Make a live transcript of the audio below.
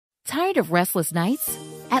Tired of restless nights?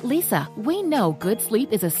 At Leesa, we know good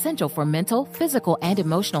sleep is essential for mental, physical, and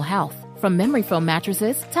emotional health. From memory foam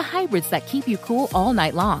mattresses to hybrids that keep you cool all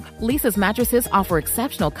night long, Leesa's mattresses offer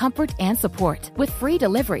exceptional comfort and support with free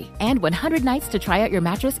delivery and 100 nights to try out your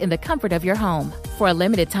mattress in the comfort of your home. For a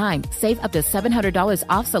limited time, save up to $700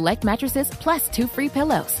 off select mattresses plus 2 free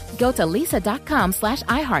pillows. Go to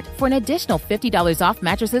leesa.com/iHeart for an additional $50 off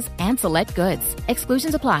mattresses and select goods.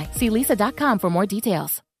 Exclusions apply. See leesa.com for more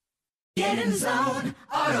details. Get in zone,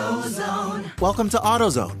 AutoZone. Welcome to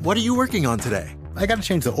AutoZone. What are you working on today? I got to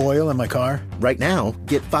change the oil in my car. Right now,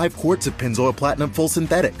 get 5 quarts of Pennzoil Platinum Full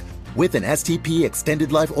Synthetic with an STP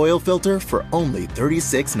Extended Life Oil Filter for only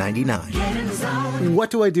 $36.99. Get in zone. What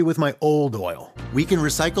do I do with my old oil? We can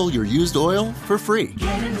recycle your used oil for free.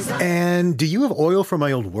 Get in zone. And do you have oil for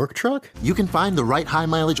my old work truck? You can find the right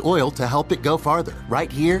high-mileage oil to help it go farther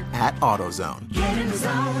right here at AutoZone. Get in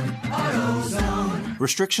zone, AutoZone.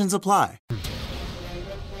 Restrictions apply.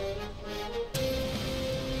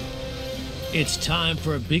 It's time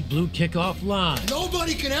for a Big Blue Kickoff Live.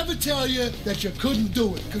 Nobody can ever tell you that you couldn't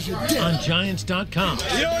do it, because you did. On Giants.com.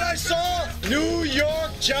 You know what I saw? New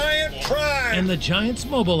York Giant pride. And the Giants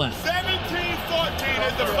mobile app. 17-14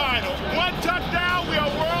 is the final. One touchdown, we are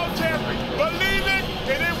world champions. Believe it,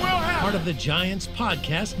 and it will happen. Part of the Giants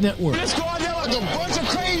Podcast Network. Let's go out there like a bunch of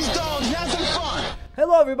crazy dogs. Have some fun.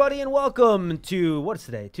 Hello, everybody, and welcome to, what's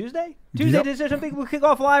today, Tuesday? Tuesday edition of Big Blue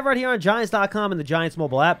Kickoff Live right here on Giants.com and the Giants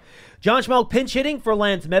mobile app. John Schmeelk pinch hitting for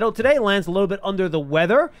Lance Meadow today. Lance a little bit under the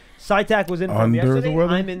weather. Sitak was in from yesterday.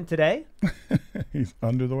 I'm in today. He's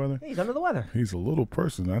under the weather? He's under the weather. He's a little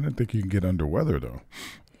person. I didn't think you can get under weather, though.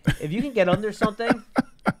 If you can get under something,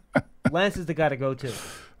 Lance is the guy to go to.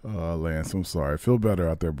 Lance, I'm sorry. Feel better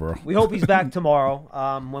out there, bro. We hope he's back tomorrow.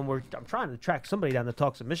 I'm trying to track somebody down to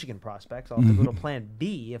talk some Michigan prospects. I'll have to go to Plan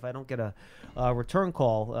B if I don't get a return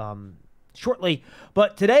call shortly.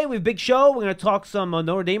 But today we have a big show. We're going to talk some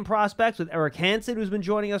Notre Dame prospects with Eric Hansen, who's been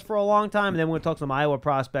joining us for a long time, and then we're going to talk some Iowa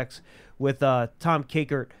prospects with Tom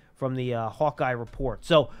Kakert from the Hawkeye Report.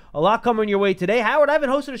 So a lot coming your way today. Howard, I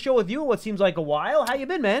haven't hosted a show with you in what seems like a while. How you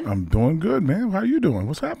been, man? I'm doing good, man. How you doing?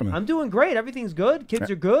 What's happening? I'm doing great. Everything's good.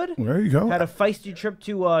 Kids are good. There you go. Had a feisty trip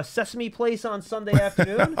to Sesame Place on Sunday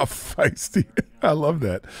afternoon. A feisty. I love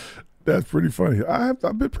that. That's pretty funny. I've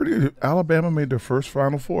been pretty. Alabama made their first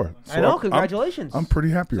Final Four. So I know. Congratulations. I'm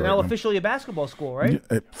pretty happy so right now. now. Officially a basketball school, right?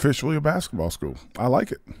 Yeah, officially a basketball school. I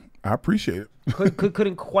like it. I appreciate it.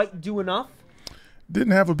 Couldn't quite do enough.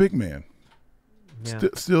 Didn't have a big man. Yeah.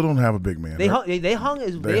 Still don't have a big man. They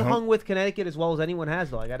hung with Connecticut as well as anyone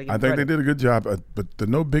has, though. I got to give I think credit. they did a good job, but the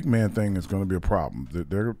no big man thing is going to be a problem.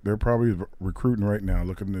 They're probably recruiting right now,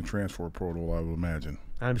 looking in the transfer portal, I would imagine.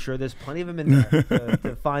 I'm sure there's plenty of them in there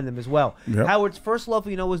to find them as well. Yep. Howard's first love,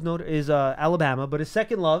 is Alabama, but his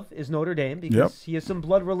second love is Notre Dame because he has some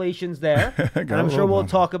blood relations there. And I'm sure we'll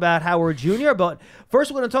talk about Howard Jr., but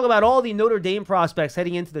first we're going to talk about all the Notre Dame prospects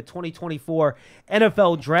heading into the 2024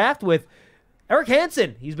 NFL Draft with Eric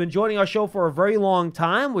Hansen. He's been joining our show for a very long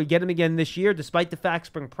time. We get him again this year, despite the fact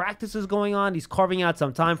spring practice is going on. He's carving out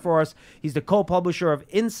some time for us. He's the co-publisher of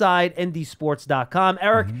InsideNDSports.com.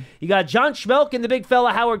 Eric, you got John Schmeelk and the big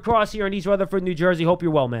fella Howard Cross here in East Rutherford, New Jersey. Hope you're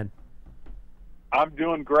well, man. I'm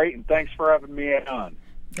doing great, and thanks for having me on.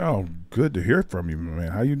 Oh, good to hear from you,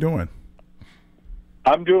 man. How you doing?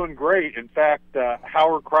 I'm doing great. In fact,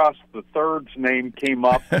 Howard Cross III's name came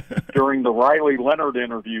up during the Riley Leonard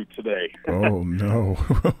interview today. Oh, no.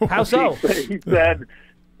 How so? He said,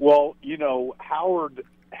 well, Howard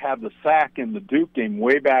had the sack in the Duke game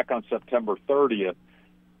way back on September 30th,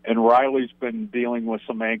 and Riley's been dealing with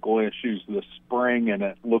some ankle issues this spring, and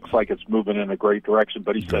it looks like it's moving in a great direction.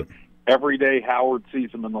 But he said, every day Howard sees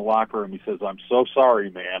him in the locker room, he says, I'm so sorry,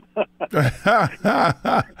 man.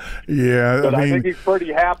 Yeah. But I think he's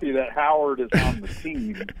pretty happy that Howard is on the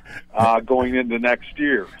team going into next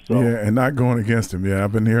year. So. Yeah, and not going against him. Yeah,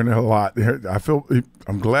 I've been hearing that a lot.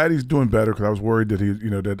 I'm glad he's doing better because I was worried that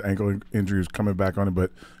that ankle injury was coming back on him, but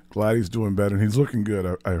glad he's doing better, and he's looking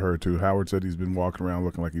good, I heard, too. Howard said he's been walking around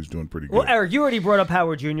looking like he's doing pretty good. Well, Eric, you already brought up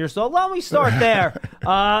Howard Jr., so let me start there.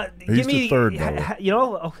 He's the third,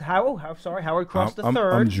 though. Howard Cross the I'm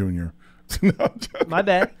third. junior. My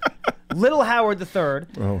bad. Little Howard the third.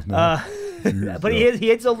 Oh, no. But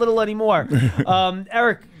he ain't so little anymore.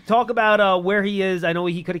 Eric, talk about where he is. I know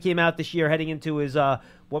he could have came out this year heading into his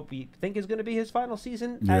what we think is going to be his final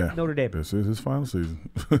season at Notre Dame. This is his final season.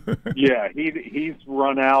 Yeah, he's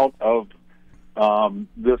run out of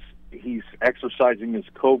this. He's exercising his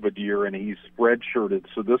COVID year, and he's redshirted.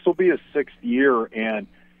 So this will be his 6th year, and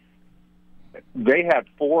they had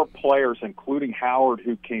 4 players, including Howard,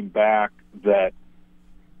 who came back that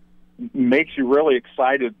makes you really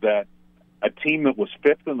excited that a team that was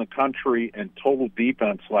fifth in the country in total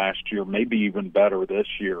defense last year, maybe even better this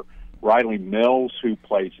year. Riley Mills, who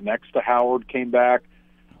plays next to Howard, came back.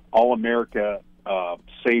 All-America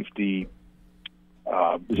safety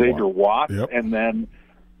Xavier Watts, yep. And then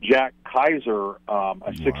Jack Kaiser,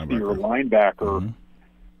 a 60-year linebacker.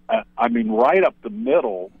 I mean, right up the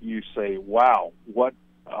middle, you say, wow, what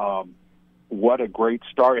a great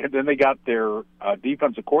start. And then they got their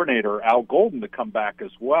defensive coordinator, Al Golden, to come back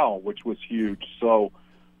as well, which was huge. So,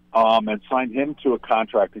 and signed him to a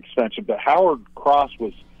contract extension. But Howard Cross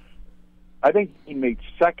was, I think he made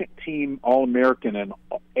second-team All-American in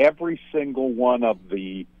every single one of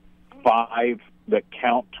the 5 that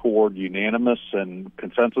count toward unanimous and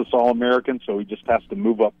consensus All-American. So he just has to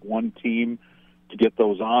move up one team to get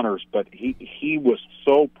those honors. But he was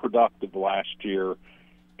so productive last year,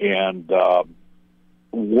 and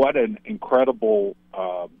what an incredible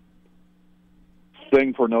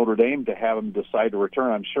thing for Notre Dame to have him decide to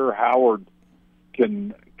return. I'm sure Howard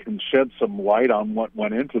can shed some light on what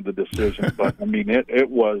went into the decision, but I mean, it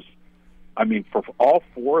was, I mean, for all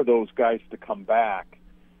 4 of those guys to come back,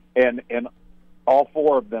 and all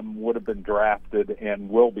 4 of them would have been drafted and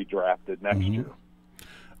will be drafted next year.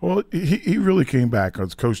 Well, he really came back,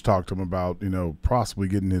 as Coach talked to him about, possibly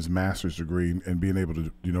getting his master's degree and being able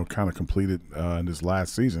to, kind of complete it in this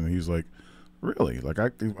last season. And he's like, really? Like,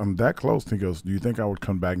 I'm that close. And he goes, do you think I would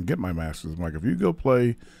come back and get my master's? I'm like, if you go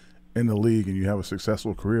play in the league and you have a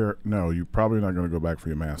successful career, no, you're probably not going to go back for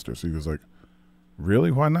your master's. He was like, really?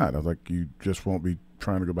 Why not? I was like, you just won't be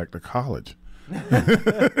trying to go back to college.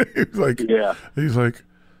 He's like, yeah. He's like,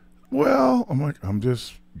 well, I'm like, I'm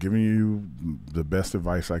just giving you the best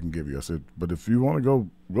advice I can give you. I said, but if you want to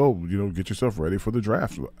go, get yourself ready for the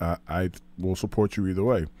draft. I will support you either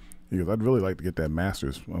way. He goes, I'd really like to get that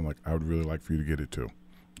master's. I'm like, I would really like for you to get it too.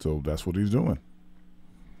 So that's what he's doing.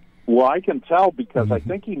 Well, I can tell because I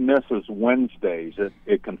think he misses Wednesdays.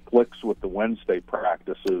 It conflicts with the Wednesday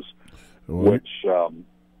practices, which,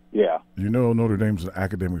 yeah. Notre Dame's an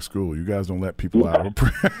academic school. You guys don't let people out of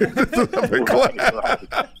practice.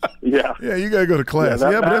 Right. Yeah. Yeah, you got to go to class.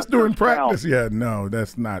 Yeah, but that's during practice. Yeah, no,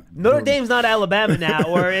 that's not. Notre Dame's not Alabama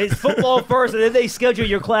now, where it's football first, and then they schedule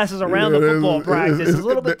your classes around the football practice. It's a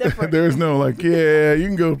little bit different. There's no like, yeah, you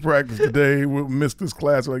can go to practice today. We'll miss this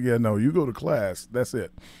class. Like, yeah, no, you go to class. That's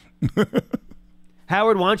it.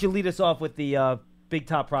 Howard, why don't you lead us off with the big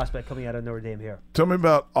top prospect coming out of Notre Dame here? Tell me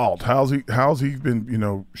about Alt. How's he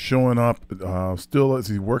been, showing up? Still, is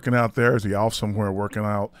he working out there? Is he off somewhere working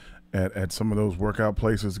out at some of those workout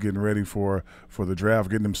places, getting ready for the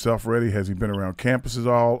draft, getting himself ready? Has he been around campuses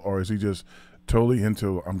all, or is he just totally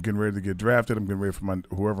into, I'm getting ready to get drafted, I'm getting ready for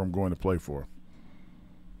whoever I'm going to play for?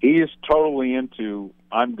 He is totally into,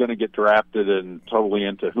 I'm going to get drafted, and totally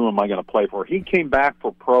into who am I going to play for. He came back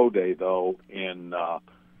for Pro Day, though, in I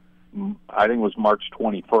think it was March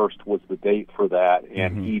 21st was the date for that,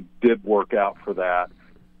 and he did work out for that,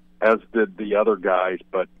 as did the other guys.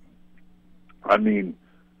 But, I mean,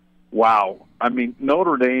 wow. I mean,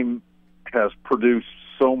 Notre Dame has produced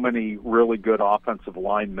so many really good offensive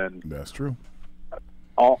linemen. That's true.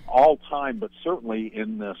 All time, but certainly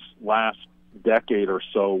in this last decade or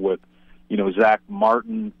so with, Zach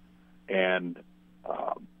Martin and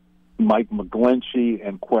Mike McGlinchey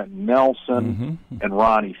and Quentin Nelson and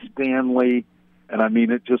Ronnie Stanley. And, I mean,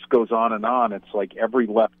 it just goes on and on. It's like every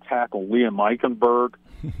left tackle, Liam Eichenberg,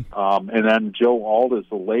 and then Joe Alt is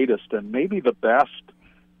the latest and maybe the best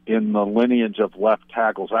in the lineage of left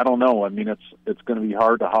tackles. I don't know. I mean, it's going to be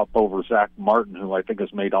hard to hop over Zach Martin, who I think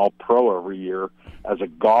has made All-Pro every year as a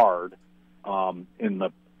guard in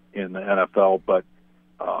the NFL. But,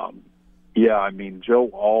 yeah, I mean, Joe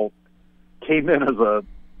Alt came in as a,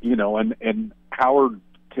 and Howard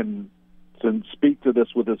can speak to this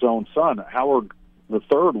with his own son. Howard III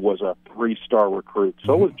was a 3-star recruit.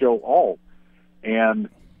 So was Joe Alt. And,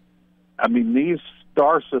 I mean, these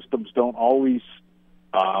star systems don't always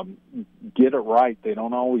get it right. They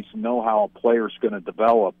don't always know how a player's going to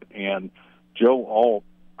develop. And Joe Alt,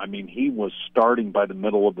 I mean, he was starting by the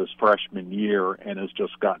middle of his freshman year and has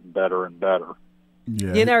just gotten better and better.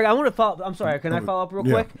 Yeah, and Eric, I want to follow. I'm sorry, can I follow up real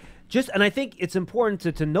quick? And I think it's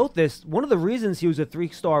important to note this. One of the reasons he was a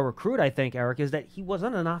 3-star recruit, I think, Eric, is that he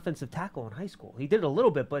wasn't an offensive tackle in high school. He did a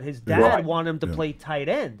little bit, but his dad wanted him to play tight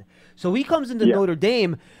end. So he comes into Notre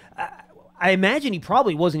Dame. I imagine he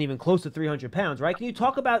probably wasn't even close to 300 pounds, right? Can you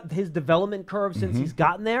talk about his development curve since he's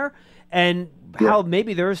gotten there, and how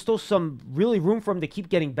maybe there is still some really room for him to keep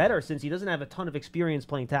getting better since he doesn't have a ton of experience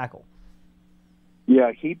playing tackle?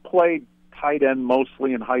 Yeah, he played tight end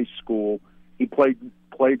mostly in high school. He played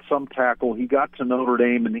played some tackle. He got to Notre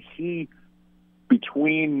Dame, and he,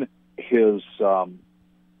 between his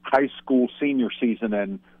high school senior season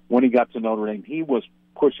and when he got to Notre Dame, he was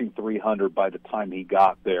pushing 300 by the time he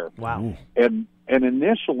got there. Wow. And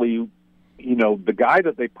initially, you know, the guy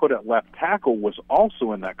that they put at left tackle was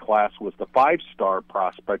also in that class, was the 5-star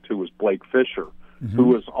prospect who was Blake Fisher, who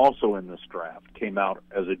was also in this draft, came out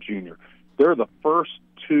as a junior. They're the first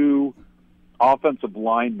 2 offensive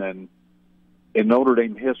linemen in Notre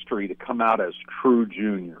Dame history to come out as true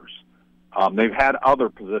juniors. They've had other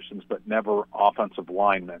positions, but never offensive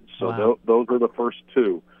linemen. So those are the first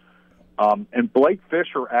 2. And Blake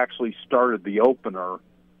Fisher actually started the opener,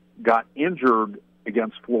 got injured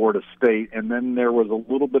against Florida State, and then there was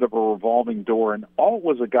a little bit of a revolving door. And Alt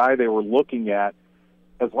was a guy they were looking at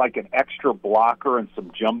as like an extra blocker and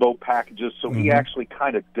some jumbo packages. So he actually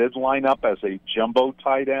kind of did line up as a jumbo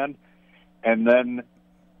tight end. And then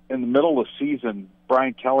in the middle of the season,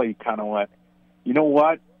 Brian Kelly kind of went, you know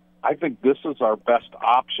what? I think this is our best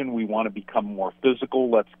option. We want to become more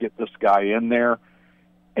physical. Let's get this guy in there.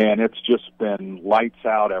 And it's just been lights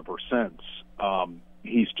out ever since.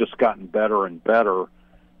 He's just gotten better and better.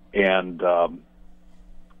 And,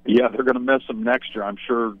 yeah, they're going to miss him next year. I'm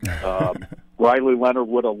sure Riley Leonard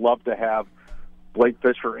would have loved to have Blake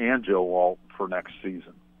Fisher and Joe Alt for next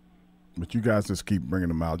season. But you guys just keep bringing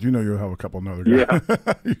them out. You know you'll have a couple of other guys.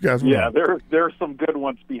 Yeah, you guys there are some good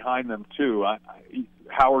ones behind them, too.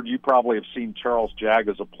 Howard, you probably have seen Charles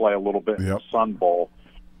Jagaza play a little bit in the Sun Bowl.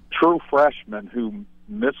 True freshman who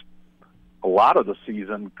missed a lot of the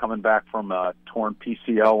season coming back from a torn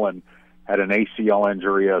PCL and had an ACL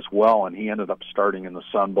injury as well, and he ended up starting in the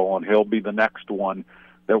Sun Bowl, and he'll be the next one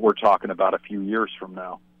that we're talking about a few years from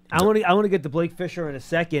now. I want to get to Blake Fisher in a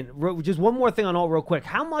second. Just one more thing on Alt real quick.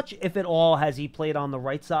 How much, if at all, has he played on the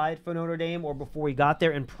right side for Notre Dame or before he got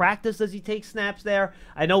there? In practice, does he take snaps there?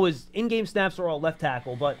 I know his in-game snaps are all left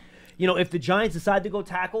tackle, but you know, if the Giants decide to go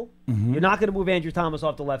tackle, you're not going to move Andrew Thomas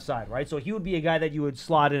off the left side, right? So he would be a guy that you would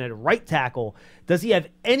slot in at right tackle. Does he have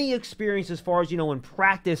any experience as far as, you know, in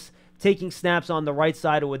practice taking snaps on the right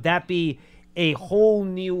side, or would that be a whole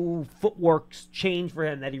new footwork change for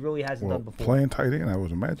him that he really hasn't done before? Playing tight end, I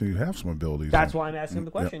would imagine you'd have some abilities. That's why I'm asking him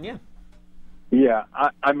the question, Yeah,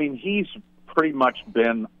 I mean, he's pretty much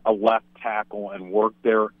been a left tackle and worked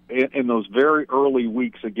there in those very early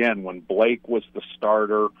weeks, again, when Blake was the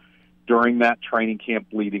starter during that training camp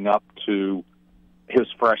leading up to his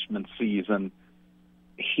freshman season.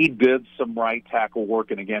 He did some right tackle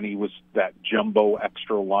work, and again, he was that jumbo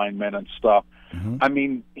extra lineman and stuff. I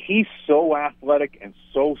mean, he's so athletic and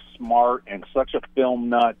so smart and such a film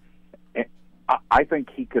nut. I think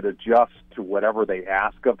he could adjust to whatever they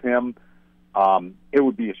ask of him. It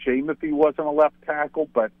would be a shame if he wasn't a left tackle,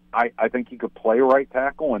 but I think he could play right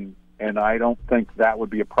tackle, and I don't think that would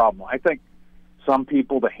be a problem. I think some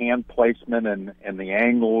people, the hand placement and the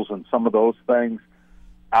angles and some of those things,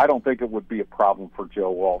 I don't think it would be a problem for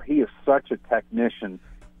Joe Alt. He is such a technician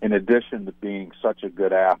in addition to being such a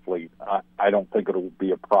good athlete. I don't think it will be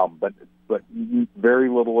a problem, but very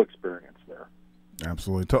little experience there.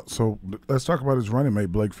 Absolutely. So let's talk about his running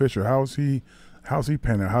mate, Blake Fisher. How's he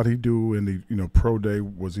panning out? How'd he do in the pro day?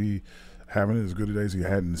 Was he having as good a day as he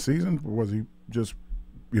had in the season, or was he just,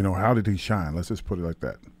 how did he shine? Let's just put it like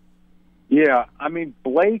that. Yeah, I mean,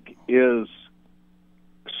 Blake is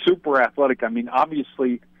super athletic. I mean,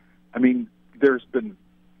 obviously, there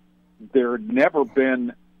had never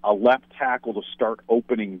been a left tackle to start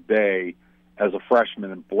opening day as a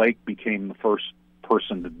freshman, and Blake became the first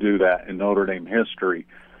person to do that in Notre Dame history.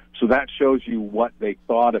 So that shows you what they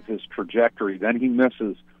thought of his trajectory. Then he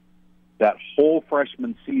misses that whole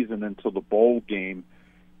freshman season until the bowl game,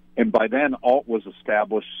 and by then Alt was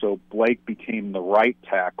established, so Blake became the right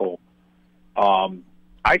tackle.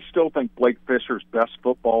 I still think Blake Fisher's best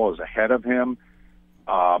football is ahead of him.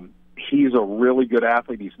 He's a really good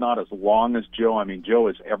athlete. He's not as long as Joe. I mean, Joe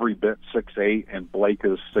is every bit 6'8", and Blake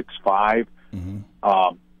is 6'5".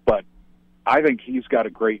 But I think he's got a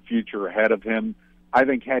great future ahead of him. I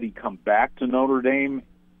think had he come back to Notre Dame,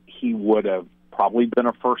 he would have probably been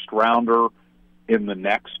a first-rounder in the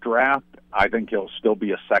next draft. I think he'll still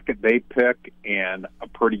be a second-day pick and a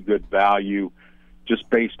pretty good value just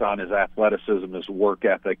based on his athleticism, his work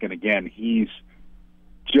ethic. And, again, he's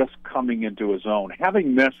just coming into his own,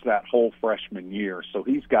 having missed that whole freshman year. So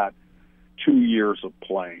he's got 2 years of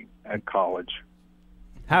playing at college.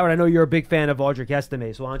 Howard, I know you're a big fan of Audric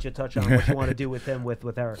Estime, so why don't you touch on what you want to do with him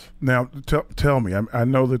with Eric? Now, tell me. I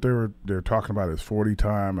know that they're talking about his 40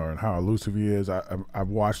 time and how elusive he is. I've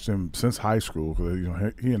watched him since high school.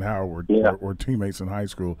 He and Howard were teammates in high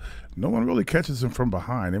school. No one really catches him from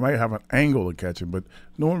behind. They might have an angle to catch him, but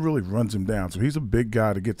no one really runs him down. So he's a big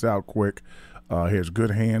guy that gets out quick. He has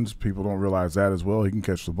good hands. People don't realize that as well. He can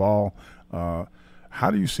catch the ball. How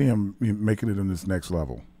do you see him making it in this next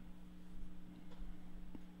level?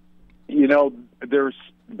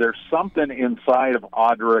 There's something inside of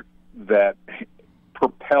Audric that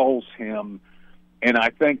propels him, and I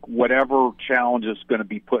think whatever challenge is going to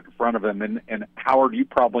be put in front of him, and Howard, you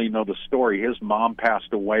probably know the story. His mom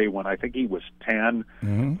passed away when I think he was 10,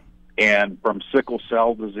 and from sickle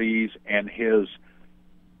cell disease, and his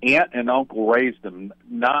aunt and uncle raised him,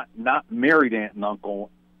 not married aunt and uncle,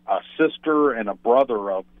 a sister and a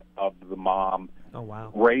brother of the mom. Oh,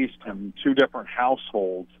 wow. Raised him, 2 different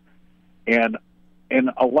households. And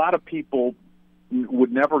a lot of people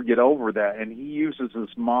would never get over that, and he uses his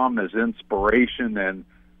mom as inspiration, and,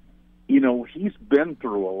 he's been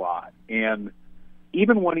through a lot. And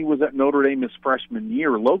even when he was at Notre Dame his freshman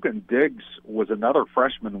year, Logan Diggs was another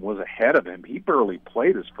freshman, was ahead of him. He barely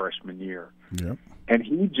played his freshman year. Yep. And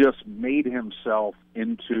he just made himself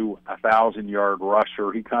into a 1,000-yard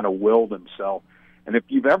rusher. He kind of willed himself. And if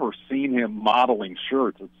you've ever seen him modeling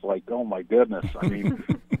shirts, it's like, oh, my goodness. I mean,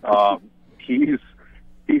 he's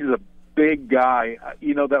a big guy.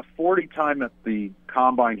 That 40 time at the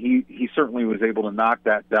Combine, he certainly was able to knock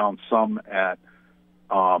that down some at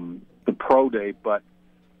the Pro Day. But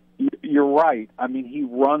you're right. I mean, he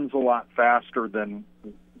runs a lot faster than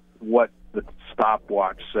what the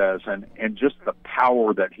stopwatch says, and just the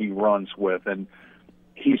power that he runs with. And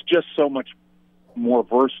he's just so much more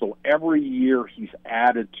versatile. Every year he's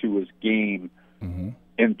added to his game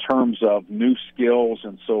in terms of new skills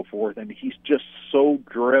and so forth, and he's just so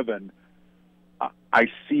driven. I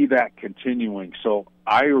see that continuing. So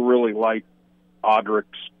I really like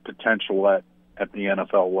Audric's potential at the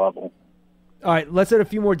NFL level. All right, let's hit a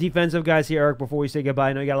few more defensive guys here, Eric, before we say goodbye.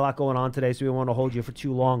 I know you got a lot going on today, so we don't want to hold you for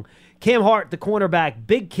too long. Cam Hart, the cornerback,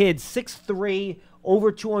 big kid, 6'3",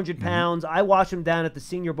 over 200 pounds. I watched him down at the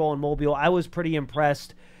Senior Bowl in Mobile. I was pretty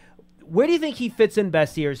impressed. Where do you think he fits in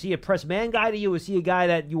best here? Is he a press man guy to you? Is he a guy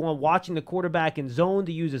that you want watching the quarterback in zone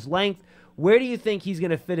to use his length? Where do you think he's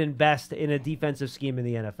going to fit in best in a defensive scheme in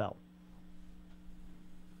the NFL?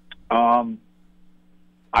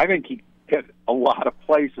 I think he hit a lot of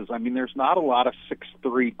places. I mean, there's not a lot of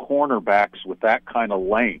 6'3" cornerbacks with that kind of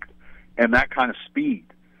length and that kind of speed.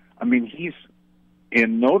 I mean, he's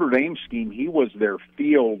in Notre Dame scheme, he was their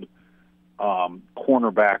field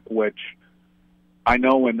cornerback, which I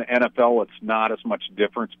know in the NFL it's not as much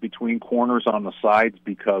difference between corners on the sides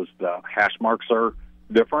because the hash marks are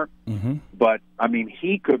different. But, I mean,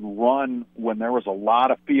 he could run when there was a lot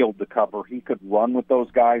of field to cover. He could run with those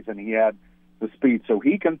guys, and he had the speed. So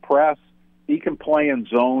he can press. He can play in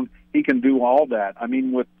zone. He can do all that. I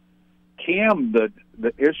mean, with Cam,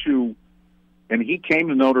 the issue, and he came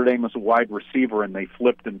to Notre Dame as a wide receiver, and they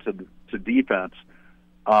flipped him to defense,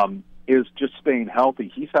 is just staying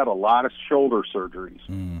healthy. He's had a lot of shoulder surgeries.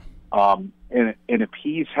 And if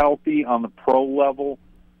he's healthy on the pro level,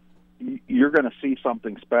 you're going to see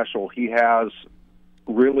something special. He has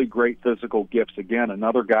really great physical gifts. Again,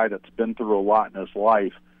 another guy that's been through a lot in his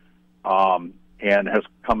life and has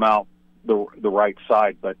come out the right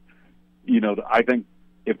side. But, I think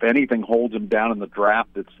if anything holds him down in the draft,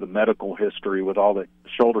 it's the medical history with all the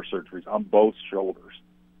shoulder surgeries on both shoulders.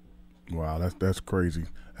 Wow, that's crazy.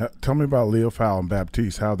 Tell me about Leo Fowle and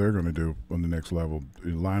Baptiste, how they're going to do on the next level,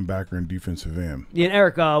 linebacker and defensive end. Yeah, and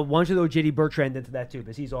Eric, why don't you throw J.D. Bertrand into that too,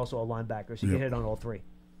 because he's also a linebacker, so you can hit on all three.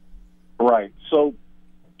 Right. So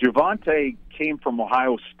Javonte came from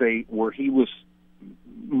Ohio State, where he was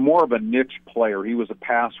more of a niche player. He was a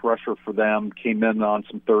pass rusher for them, came in on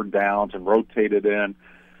some third downs and rotated in.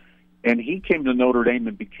 And he came to Notre Dame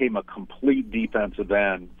and became a complete defensive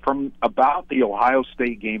end. From about the Ohio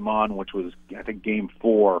State game on, which was, I think, game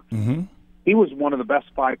 4, he was one of the best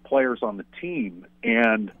 5 players on the team.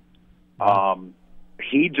 And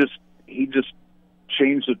he just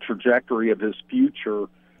changed the trajectory of his future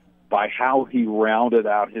by how he rounded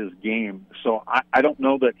out his game. So I don't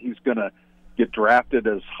know that he's going to get drafted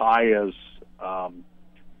as high as,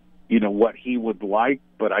 what he would like,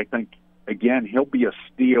 but I think, again, he'll be a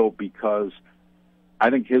steal because I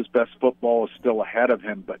think his best football is still ahead of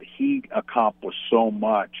him, but he accomplished so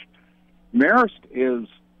much. Marist is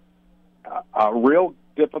a real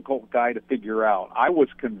difficult guy to figure out. I was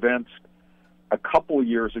convinced a couple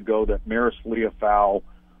years ago that Marist Leofau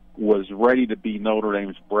was ready to be Notre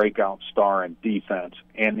Dame's breakout star in defense.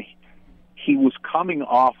 And he was coming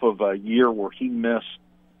off of a year where he missed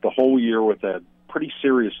the whole year with a pretty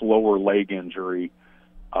serious lower leg injury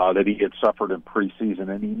that he had suffered in preseason.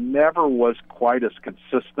 And he never was quite as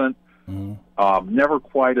consistent, never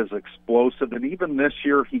quite as explosive. And even this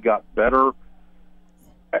year he got better.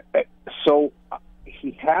 So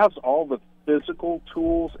he has all the physical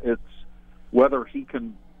tools. It's whether he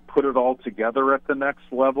can put it all together at the next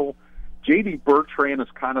level. J.D. Bertrand is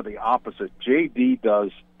kind of the opposite. J.D.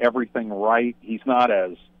 does everything right. He's not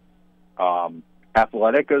as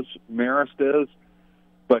athletic as Marist is,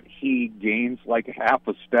 but he gains like half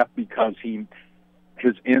a step because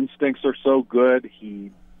his instincts are so good.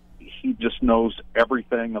 He just knows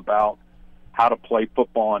everything about how to play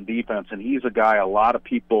football on defense, and he's a guy a lot of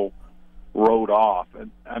people wrote off.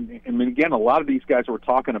 And I mean, again, a lot of these guys we're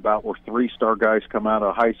talking about were three-star guys come out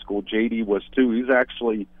of high school. JD was too. He's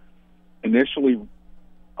actually initially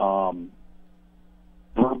verbally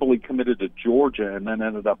committed to Georgia and then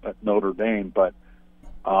ended up at Notre Dame. But,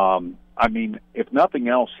 I mean, if nothing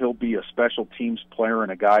else, he'll be a special teams player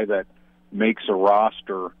and a guy that makes a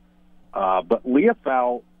roster. But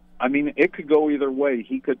Leofau, I mean, it could go either way.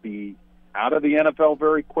 He could be out of the NFL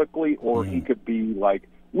very quickly, or he could be like,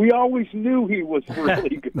 we always knew he was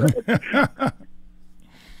really good.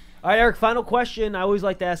 All right, Eric, final question. I always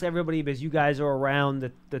like to ask everybody, because you guys are around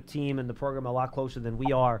the team and the program a lot closer than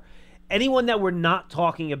we are. Anyone that we're not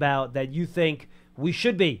talking about that you think we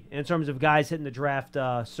should be in terms of guys hitting the draft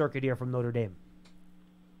circuit here from Notre Dame?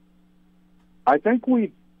 I think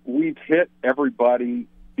we've hit everybody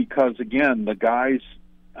because, again, the guys,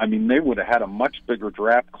 I mean, they would have had a much bigger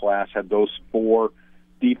draft class had those four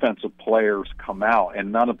defensive players come out,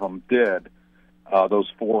 and none of them did, those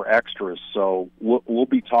four extras. So we'll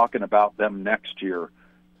be talking about them next year.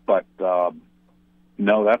 But,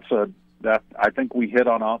 no, I think we hit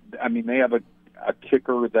on all. I mean, they have a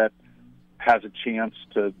kicker that has a chance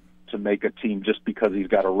to make a team just because he's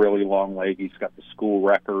got a really long leg. He's got the school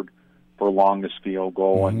record for longest field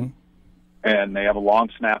goal. And they have a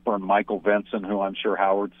long snapper in Michael Vinson, who I'm sure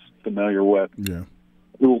Howard's familiar with. Yeah.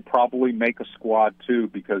 Who will probably make a squad too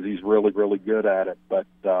because he's really, really good at it. But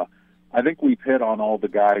I think we've hit on all the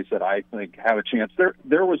guys that I think have a chance.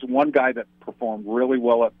 There was one guy that performed really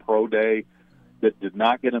well at Pro Day that did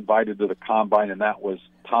not get invited to the Combine, and that was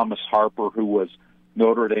Thomas Harper, who was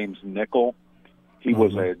Notre Dame's nickel. He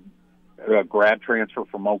was a grad transfer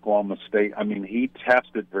from Oklahoma State. I mean, he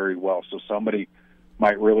tested very well, so somebody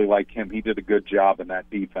might really like him. He did a good job in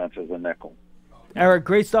that defense as a nickel. Eric,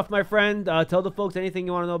 great stuff, my friend. Tell the folks anything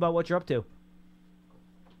you want to know about what you're up to.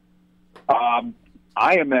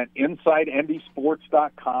 I am at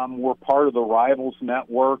InsideNDSports.com. We're part of the Rivals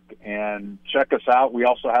Network, and check us out. We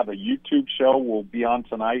also have a YouTube show we'll be on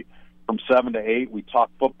tonight from 7 to 8. We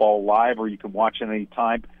talk football live, or you can watch it any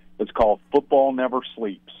time. It's called Football Never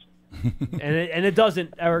Sleeps. and it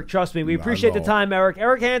doesn't, Eric. Trust me. We appreciate the time, Eric.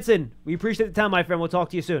 Eric Hansen, we appreciate the time, my friend. We'll talk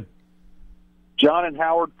to you soon. John and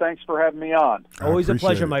Howard, thanks for having me on. Always a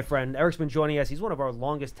pleasure, my friend. Eric's been joining us. He's one of our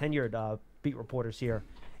longest tenured beat reporters here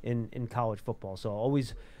in college football. So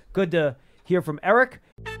always good to hear from Eric.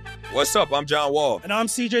 What's up? I'm John Wall. And I'm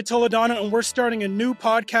CJ Toledano, and we're starting a new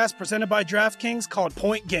podcast presented by DraftKings called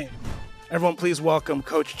Point Game. Everyone, please welcome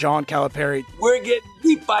Coach John Calipari. We're getting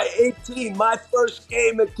beat by 18. My first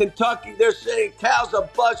game in Kentucky, they're saying Cal's a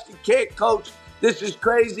bust. He can't coach. This is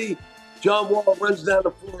crazy. John Wall runs down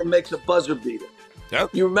the floor and makes a buzzer beater.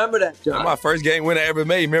 Yep. You remember that, John? That's my first game winner I ever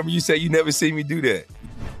made. Remember you said you never see me do that.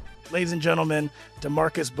 Ladies and gentlemen,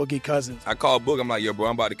 DeMarcus Boogie Cousins. I called Boog. I'm like, yo, bro,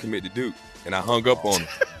 I'm about to commit to Duke. And I hung up on him.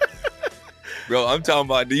 Bro, I'm talking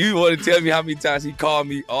about, do you want to tell me how many times he called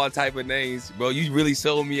me all type of names? Bro, you really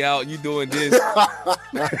sold me out. You doing this.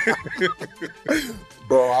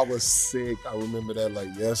 Bro, I was sick. I remember that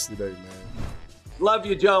like yesterday, man. Love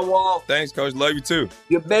you, John Wall. Thanks, Coach. Love you, too.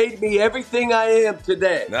 You made me everything I am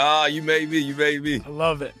today. Nah, you made me. You made me. I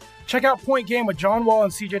love it. Check out Point Game with John Wall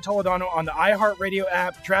and CJ Toledano on the iHeartRadio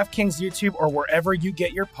app, DraftKings YouTube, or wherever you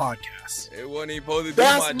get your podcasts. It wasn't even supposed to be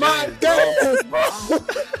That's my dance, bro.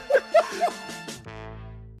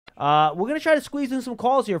 We're going to try to squeeze in some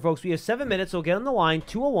calls here, folks. We have 7 minutes, so get on the line,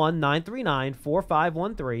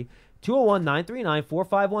 201-939-4513.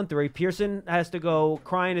 201-939-4513. Pearson has to go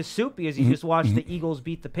cry in his soup because he just watched the Eagles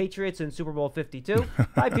beat the Patriots in Super Bowl 52.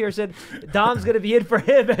 Hi, Pearson. Dom's going to be in for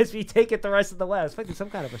him as we take it the rest of the way. I was expecting some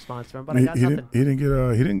kind of response from him, but I got nothing. He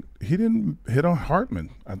didn't hit on Hartman.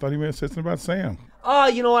 I thought he may have said something about Sam. Oh,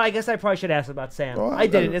 you know what? I guess I probably should ask about Sam. Well, I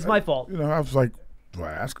didn't. It's my fault. You know, I was like, do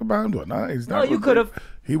I ask about him? Do I not? He's not. No, you could have.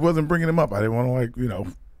 He wasn't bringing him up. I didn't want to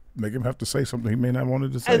make him have to say something he may not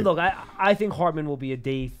wanted to say. And look, I think Hartman will be a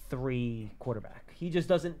day 3 quarterback. He just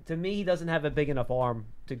doesn't. To me, he doesn't have a big enough arm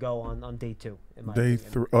to go on day 2. In my day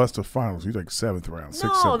opinion. 3. Oh, that's the finals. He's like 7th round,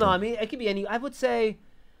 6th. No. I mean, it could be any. I would say.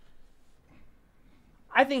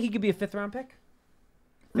 I think he could be a 5th round pick.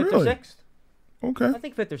 5th or 6th. Okay. I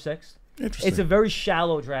think 5th or 6th. Interesting. It's a very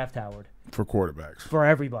shallow draft, Howard. For quarterbacks. For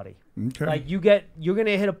everybody. Okay. Like you're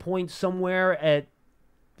gonna hit a point somewhere at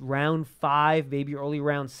round 5, maybe early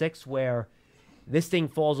round 6, where this thing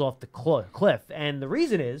falls off the cliff. And the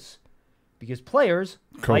reason is because players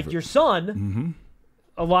like your son,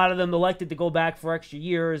 a lot of them elected to go back for extra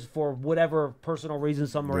years for whatever personal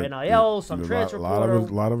reasons. Some are NIL, some transfer portal.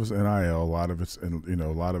 A lot of it's NIL. A lot of it's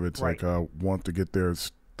right. Like want to get their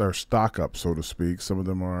stock up, so to speak. Some of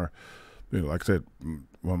them are, like I said,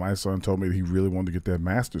 when my son told me that he really wanted to get that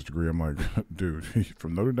master's degree, I'm like, dude,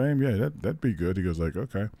 from Notre Dame, yeah, that'd be good. He goes like,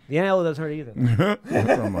 okay. The NIL doesn't hurt either.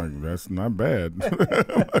 I'm like, that's not bad.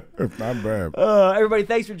 It's not bad. Everybody,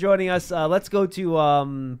 thanks for joining us. Let's go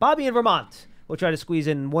to Bobby in Vermont. We'll try to squeeze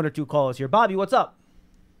in 1 or 2 calls here. Bobby, what's up?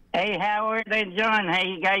 Hey, Howard and John. How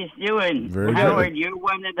you guys doing? Very Howard, good. you're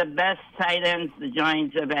one of the best tight ends the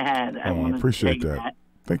Giants ever had. I want to appreciate that.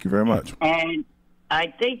 Thank you very much. And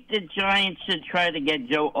I think the Giants should try to get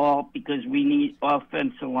Joe Alt because we need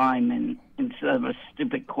offensive linemen instead of a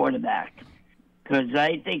stupid quarterback. Because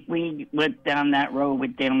I think we went down that road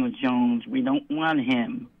with Daniel Jones. We don't want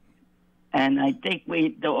him. And I think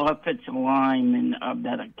the offensive linemen are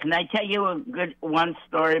better. Can I tell you one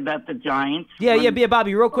story about the Giants? Yeah,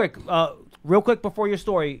 Bobby, real quick before your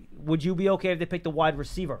story, would you be okay if they picked a wide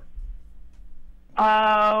receiver?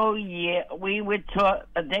 Oh, yeah. We would talk.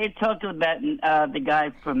 They talked about the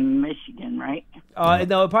guy from Michigan, right? No,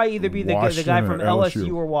 it'd probably either be the guy from LSU.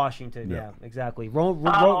 LSU or Washington. Yeah, exactly.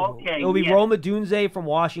 Okay. It will be Rome Odunze from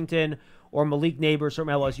Washington or Malik Neighbors from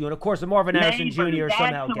LSU. And, of course, the Marvin Harrison Jr.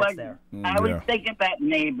 somehow gets there. I was thinking about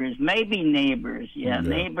Neighbors. Maybe Neighbors. Yeah,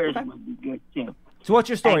 Neighbors would be good, too. So what's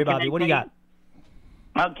your story, Bobby? What do you got?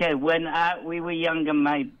 Okay, when we were younger,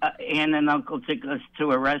 my aunt and uncle took us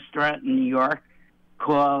to a restaurant in New York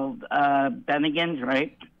called Bennigan's,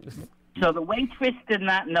 right? So the waitress did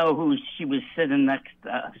not know who she was sitting next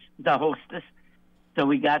to us, the hostess. So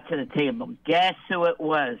we got to the table. Guess who it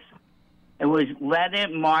was? It was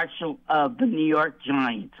Leonard Marshall of the New York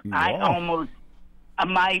Giants. Wow. I almost,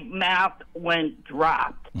 my mouth went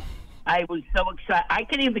dropped. I was so excited. I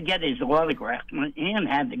couldn't even get his autograph. My aunt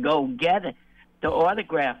had to go get the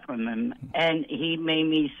autograph from him, and he made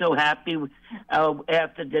me so happy.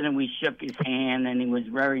 After dinner, we shook his hand, and he was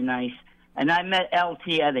very nice. And I met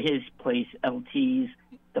LT at his place, LT's,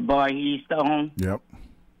 the bar he used to own. Yep.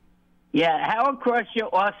 Yeah, Howard Cross, you're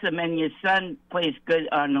awesome, and your son plays good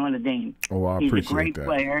on Notre Dame. Oh, I appreciate that. He's a great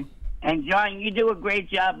player. And, John, you do a great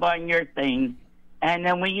job on your thing. And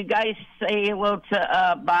then will you guys say hello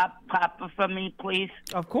to Bob Papa for me, please?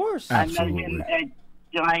 Of course. Absolutely. I met him at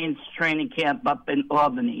Giants training camp up in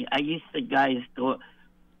Albany. I used to do it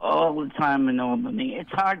all the time in Albany.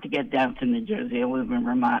 It's hard to get down to New Jersey. I live in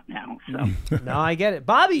Vermont now. So. No, I get it.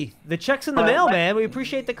 Bobby, the check's in the mail, man. We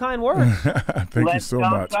appreciate the kind words. Thank you so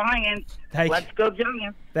much. Let's go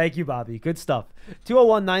Giants. Thank you, Bobby. Good stuff.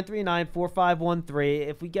 201-939-4513.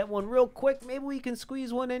 If we get one real quick, maybe we can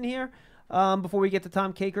squeeze one in here before we get to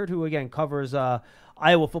Tom Kakert, who, again, covers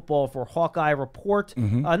Iowa football for Hawkeye Report.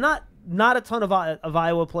 Not a ton of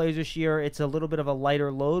Iowa players this year. It's a little bit of a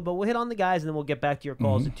lighter load, but we'll hit on the guys, and then we'll get back to your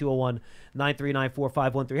calls at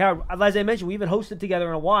 201-939-4513. Howard, as I mentioned, we haven't hosted together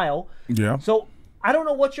in a while. Yeah. So I don't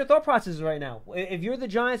know what your thought process is right now. If you're the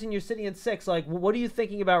Giants and you're sitting at 6, like, what are you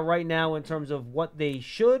thinking about right now in terms of what they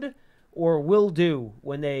should or will do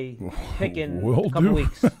when they pick in a couple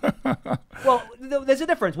weeks? Well, there's a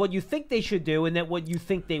difference. What you think they should do and then what you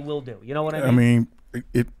think they will do. You know what I mean? I mean,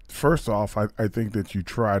 first off, I think that you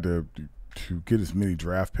try to get as many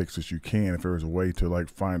draft picks as you can. If there was a way to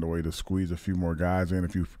find a way to squeeze a few more guys in,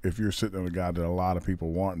 if you're sitting on a guy that a lot of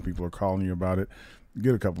people want and people are calling you about it,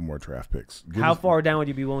 get a couple more draft picks. How far down would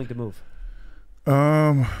you be willing to move?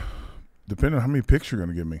 Depending on how many picks you're going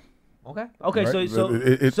to give me. Okay.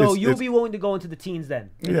 Right? So you'll be willing to go into the teens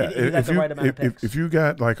then? Yeah. If you got the right amount of picks. If you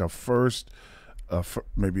got like a first.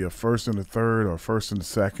 Maybe a first and a third or a first and a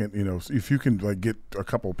second, if you can get a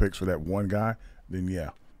couple of picks for that one guy, then yeah,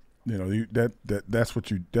 that's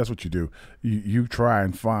what you do. You try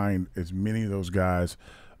and find as many of those guys.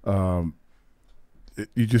 You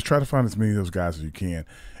just try to find as many of those guys as you can.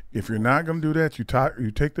 If you're not going to do that, you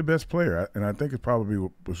take the best player, and I think it probably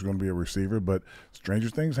was going to be a receiver. But stranger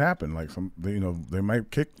things happen. Like they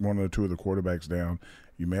might kick one or two of the quarterbacks down.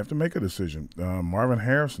 you may have to make a decision. Marvin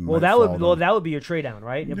Harrison. Well, that would be your trade down,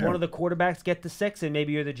 right? If one of the quarterbacks get to 6, and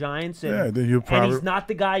maybe you're the Giants, and, then you'll probably, and he's not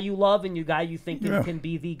the guy you love, and the guy you think can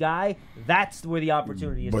be the guy. That's where the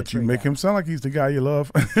opportunity is. But you make him sound like he's the guy you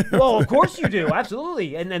love. Well, of course you do,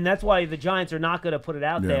 absolutely, and that's why the Giants are not going to put it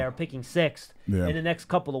out there, picking 6th in the next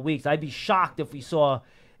couple of weeks. I'd be shocked if we saw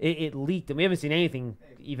it leaked, and we haven't seen anything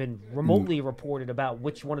even remotely reported about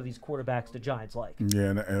which one of these quarterbacks the Giants like.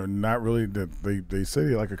 Yeah, and not really. That they say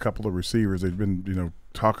they like a couple of receivers. They've been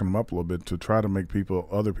talking them up a little bit to try to make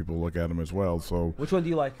other people look at them as well. So which one do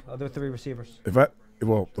you like? Other 3 receivers?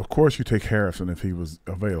 Well, of course you take Harrison if he was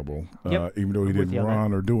available, even though he didn't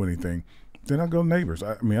run or do anything. Then I'll go Neighbors.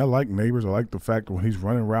 I like Neighbors. I like the fact that when he's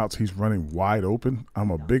running routes, he's running wide open. I'm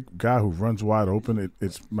a big guy who runs wide open.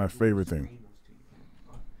 It's my favorite thing.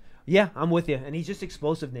 Yeah, I'm with you. And he's just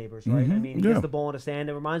explosive, Neighbors, right? I mean, he gets the ball in the stand.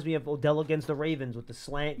 It reminds me of Odell against the Ravens with the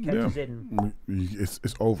slant, catches it. And it's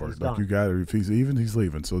over. He's like done. You got it. If he's even, he's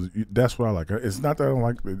leaving. So that's what I like. It's not that I don't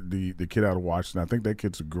like the kid out of Washington. I think that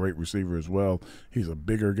kid's a great receiver as well. He's a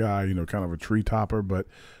bigger guy, kind of a tree topper. But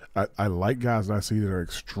I like guys that I see that are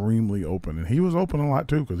extremely open. And he was open a lot,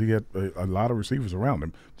 too, because he had a lot of receivers around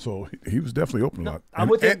him. So he was definitely open a lot.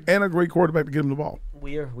 And a great quarterback to get him the ball.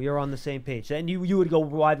 We are on the same page. And you would go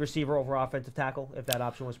wide receiver over offensive tackle if that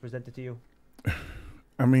option was presented to you?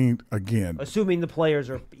 I mean, again, assuming the players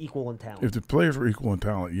are equal in talent. If the players are equal in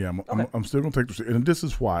talent, I'm still going to take the receiver. And this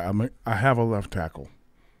is why. I have a left tackle.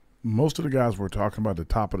 Most of the guys we're talking about at the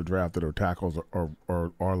top of the draft that are tackles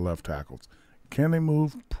are left tackles. Can they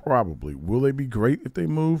move? Probably. Will they be great if they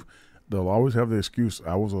move? They'll always have the excuse,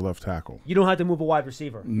 I was a left tackle. You don't have to move a wide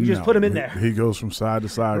receiver. You just put him in there. He goes from side to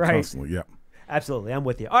side constantly, Yep. Absolutely, I'm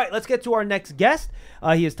with you. All right, let's get to our next guest.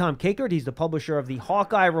 He is Tom Kakert. He's the publisher of the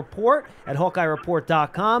Hawkeye Report at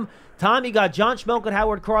HawkeyeReport.com. Tom, you got John Schmeelk and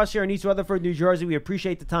Howard Cross here in East Rutherford, New Jersey. We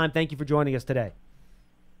appreciate the time. Thank you for joining us today.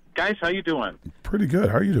 Guys, how you doing? Pretty good.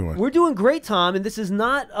 How are you doing? We're doing great, Tom, and this is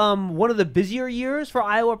not one of the busier years for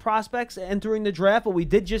Iowa prospects entering the draft, but we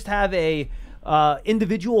did just have a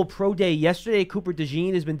individual pro day yesterday. Cooper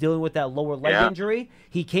DeJean has been dealing with that lower leg injury.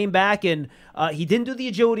 He came back and he didn't do the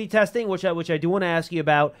agility testing, which I do want to ask you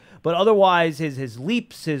about, but otherwise his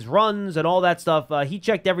leaps, his runs, and all that stuff, he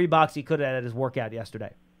checked every box he could at his workout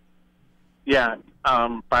yesterday. Yeah,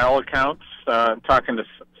 by all accounts, talking to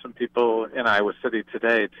some people in Iowa City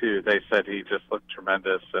today, too, they said he just looked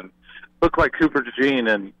tremendous and looked like Cooper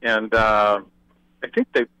DeJean. And I think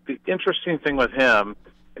the interesting thing with him,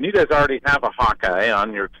 and you guys already have a Hawkeye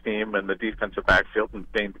on your team in the defensive backfield,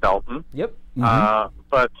 and Dane Belton. Yep.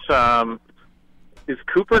 But is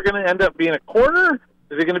Cooper going to end up being a corner?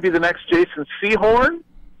 Is he going to be the next Jason Sehorn?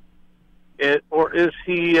 Or is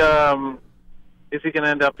he going to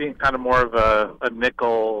end up being kind of more of a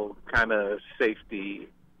nickel kind of safety,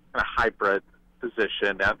 kind of hybrid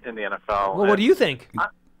position in the NFL? Well, what do you think?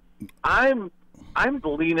 I'm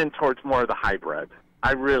leaning towards more of the hybrid.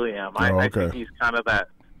 I really am. I think he's kind of that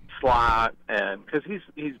slot, and because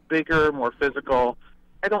he's bigger, more physical.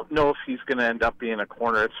 I don't know if he's going to end up being a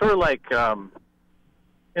corner. It's sort of like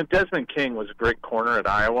Desmond King was a great corner at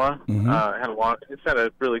Iowa. He's had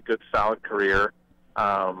a really good, solid career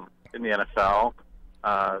in the NFL.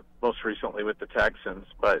 Most recently with the Texans,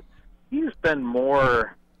 but he's been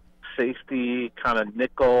more safety, kind of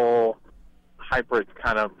nickel hybrid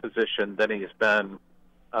kind of position than he's been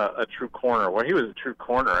a true corner. Well, he was a true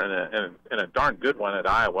corner and a darn good one at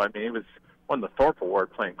Iowa. I mean, he was won the Thorpe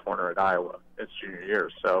Award playing corner at Iowa his junior year.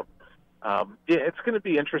 So, it's going to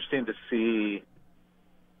be interesting to see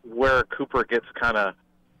where Cooper gets kind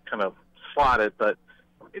of slotted. But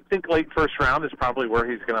I think late first round is probably where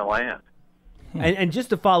he's going to land. And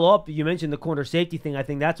just to follow up, you mentioned the corner safety thing. I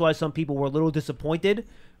think that's why some people were a little disappointed.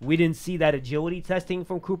 We didn't see that agility testing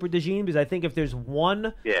from Cooper DeJean, because I think if there's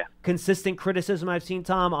one consistent criticism I've seen,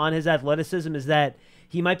 Tom, on his athleticism is that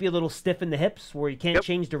he might be a little stiff in the hips where he can't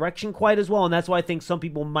change direction quite as well, and that's why I think some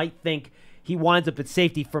people might think he winds up at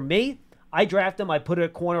safety. For me, I draft him, I put him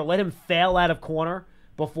at corner, let him fail out of corner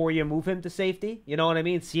before you move him to safety. You know what I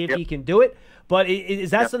mean? See if he can do it. But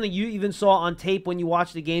is that something you even saw on tape when you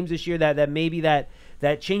watched the games this year, that maybe that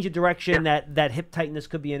change of direction, that hip tightness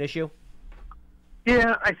could be an issue?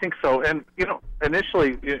 Yeah, I think so. And,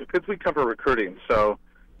 initially, because we cover recruiting, so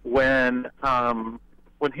when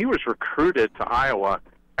he was recruited to Iowa,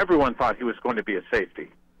 everyone thought he was going to be a safety,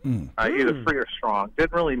 either free or strong.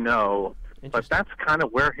 Didn't really know, but that's kind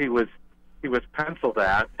of where he was penciled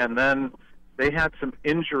at. And then they had some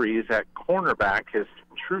injuries at cornerback his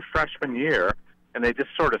true freshman year, and they just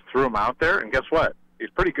sort of threw him out there, and guess what? He's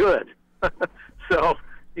pretty good. So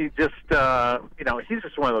he just, he's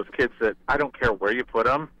just one of those kids that I don't care where you put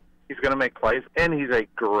him, he's going to make plays, and he's a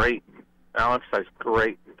great, I'll emphasize,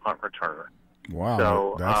 great punt returner. Wow,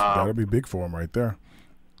 so, that'll be big for him right there.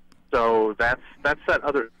 So that's that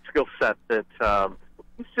other skill set that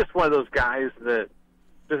he's just one of those guys that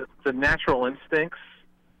the natural instincts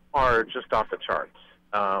are just off the charts.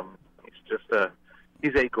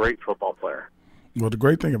 He's a great football player. Well, the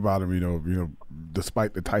great thing about him,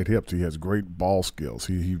 despite the tight hips, he has great ball skills.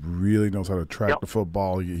 He really knows how to track the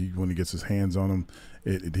football. When he gets his hands on him,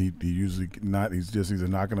 he usually not. He's just either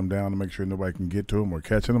knocking them down to make sure nobody can get to him or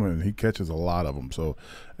catching them, and he catches a lot of them. So,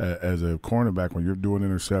 as a cornerback, when you're doing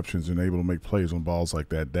interceptions and able to make plays on balls like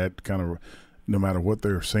that, that kind of, no matter what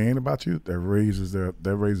they're saying about you, that raises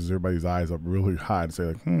everybody's eyes up really high and say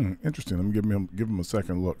like, interesting. Let me give him a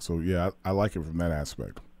second look. So yeah, I like it from that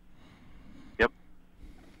aspect.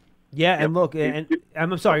 Yeah, and look, and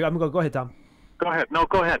I'm sorry. I'm going to go ahead, Tom. Go ahead. No,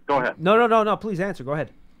 go ahead. Go ahead. No. Please answer. Go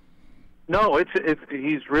ahead. No,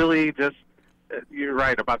 he's really just. You're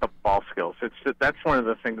right about the ball skills. That's one of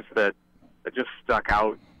the things that just stuck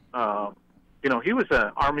out. He was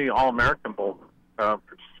an Army All-American Bowl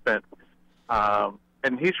participant,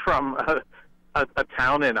 and he's from a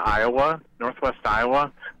town in Iowa, northwest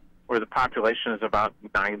Iowa, where the population is about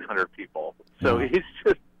 900 people. So he's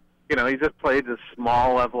just. He just played a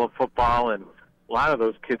small level of football, and a lot of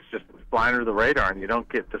those kids just fly under the radar, and you don't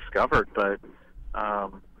get discovered. But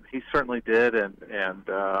he certainly did, and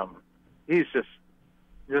he's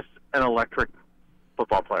just an electric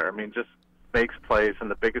football player. I mean, just makes plays in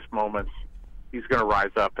the biggest moments. He's going to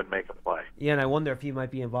rise up and make a play. Yeah, and I wonder if he might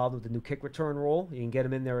be involved with the new kick return rule. You can get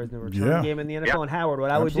him in there as the return game in the NFL. Yeah. And Howard, what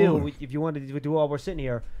I would do, if you wanted to do while we're sitting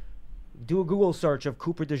here, do a Google search of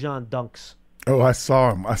Cooper DeJean dunks. Oh, I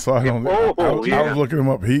saw him. I him. I was looking him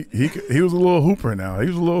up. He was a little hooper now. He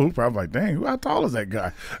was a little hooper. I was like, dang, how tall is that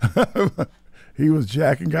guy? He was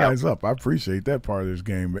jacking guys up. I appreciate that part of this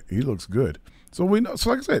game. He looks good. So we know.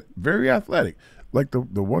 So like I said, very athletic. Like the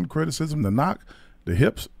one criticism, the knock, the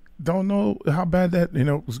hips. Don't know how bad that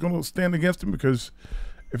was going to stand against him, because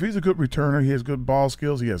if he's a good returner, he has good ball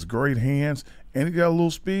skills, he has great hands, and he got a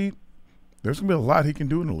little speed. There's going to be a lot he can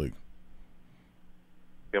do in the league.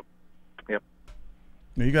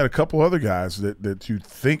 Now, you got a couple other guys that you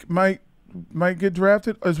think might get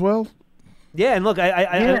drafted as well. Yeah, and look, Tom,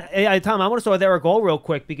 I want to start with Eric All real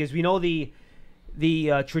quick, because we know the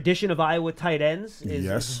tradition of Iowa tight ends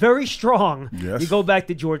is very strong. Yes. You go back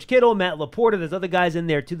to George Kittle, Matt LaPorta. There's other guys in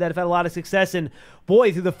there too that have had a lot of success. And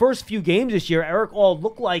boy, through the first few games this year, Eric All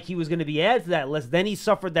looked like he was going to be added to that list. Then he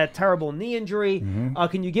suffered that terrible knee injury. Mm-hmm.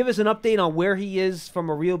 Can you give us an update on where he is from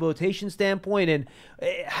a rehabilitation standpoint, and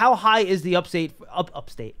how high is the upside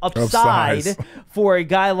for a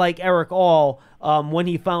guy like Eric All when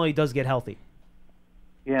he finally does get healthy?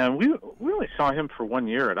 Yeah, and we only saw him for 1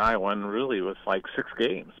 year at Iowa, and really it was like 6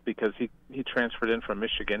 games, because he transferred in from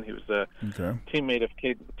Michigan. He was a teammate of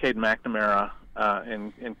Cade McNamara,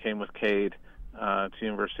 and came with Cade to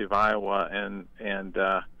University of Iowa, and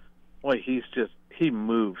boy, he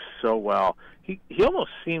moves so well. He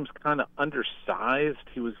almost seems kind of undersized.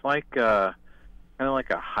 He was like kind of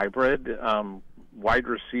like a hybrid wide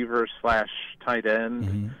receiver / tight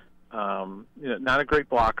end. Mm-hmm. Not a great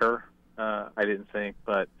blocker. I didn't think,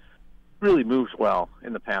 but really moves well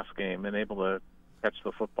in the pass game and able to catch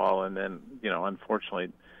the football. And then,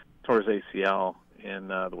 unfortunately, tore his ACL in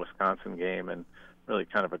the Wisconsin game, and really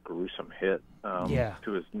kind of a gruesome hit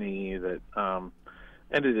to his knee that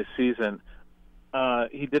ended his season.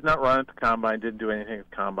 He did not run at the combine, didn't do anything at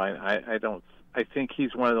the combine. I think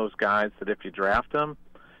he's one of those guys that if you draft him,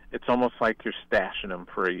 it's almost like you're stashing him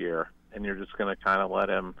for a year, and you're just going to kind of let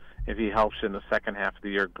him. If he helps you in the second half of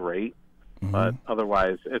the year, great. Mm-hmm. But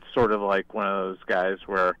otherwise, it's sort of like one of those guys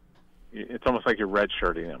where it's almost like you're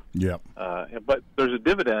redshirting him. Yeah. But there's a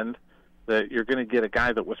dividend that you're going to get a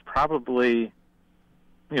guy that was probably,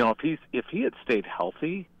 if he had stayed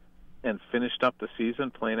healthy and finished up the season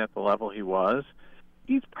playing at the level he was,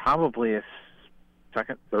 he's probably a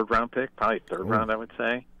second, third round pick, probably third round, I would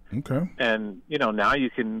say. Okay. And now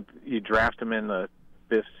you draft him in the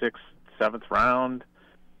 5th, 6th, 7th round,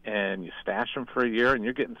 and you stash him for a year, and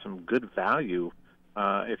you're getting some good value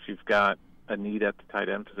if you've got a need at the tight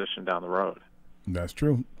end position down the road. That's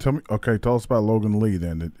true. Tell us about Logan Lee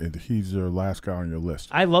then. He's your last guy on your list.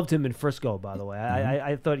 I loved him in Frisco, by the way.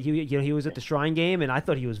 I thought he was at the Shrine game, and I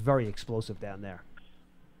thought he was very explosive down there.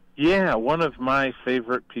 Yeah, one of my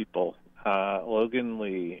favorite people, Logan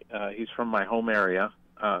Lee. He's from my home area,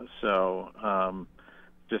 so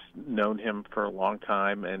just known him for a long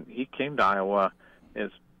time, and he came to Iowa as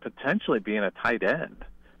potentially being a tight end.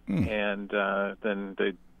 and then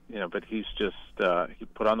they, but he's just he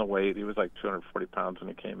put on the weight. He was like 240 pounds when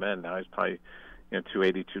he came in. Now he's probably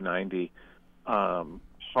 280, 290.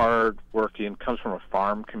 Hard working, comes from a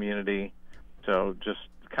farm community, so just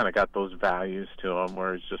kind of got those values to him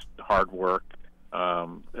where he's just hard work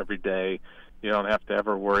every day. You don't have to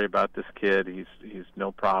ever worry about this kid. He's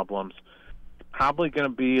no problems. Probably going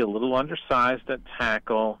to be a little undersized at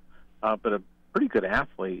tackle, but a pretty good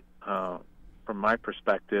athlete from my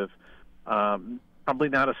perspective. Probably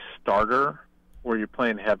not a starter where you're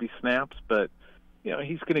playing heavy snaps, but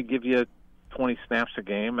he's going to give you 20 snaps a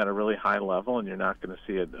game at a really high level, and you're not going to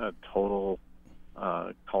see a total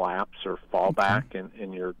collapse or fallback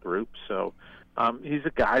in your group. So he's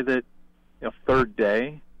a guy that third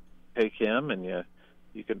day, take him and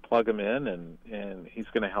you can plug him in, and he's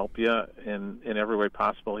going to help you in every way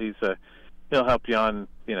possible. He'll help you on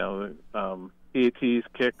PATs,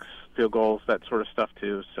 kicks, field goals, that sort of stuff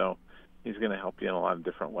too. So he's going to help you in a lot of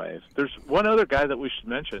different ways. There's one other guy that we should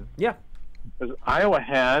mention. Yeah, because Iowa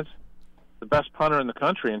has the best punter in the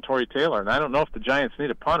country in Tory Taylor, and I don't know if the Giants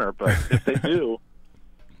need a punter, but if they do,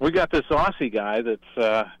 we got this Aussie guy that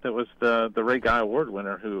was the Ray Guy Award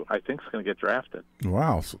winner, who I think is going to get drafted.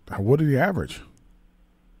 Wow! So what did he average?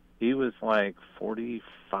 He was like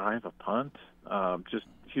 45 a punt, just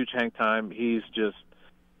huge hang time.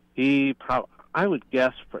 I would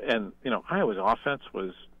guess, Iowa's offense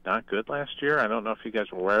was not good last year. I don't know if you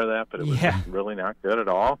guys were aware of that, but it was really not good at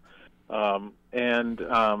all. So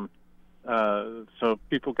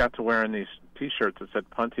people got to wearing these T-shirts that said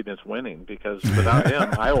 "Punting is winning," because without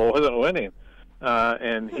him, Iowa wasn't winning.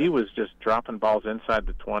 And he was just dropping balls inside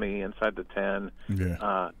the 20, inside the 10,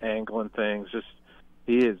 angling things.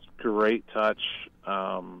 He is great touch,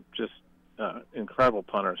 incredible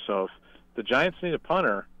punter. So if the Giants need a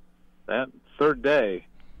punter, that third day,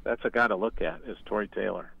 that's a guy to look at, is Tory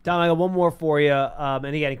Taylor. Tom, I got one more for you. And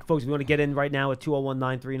again, folks, if you want to get in right now at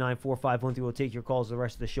 201-939-4513, we'll take your calls the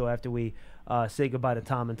rest of the show after we say goodbye to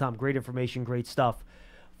Tom. And Tom, great information, great stuff.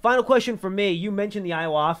 Final question for me. You mentioned the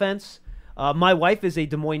Iowa offense. My wife is a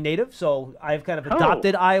Des Moines native, so I've kind of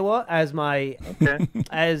adopted Iowa as my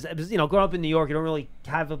as growing up in New York, you don't really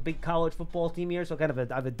have a big college football team here, so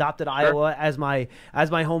I've adopted Iowa as my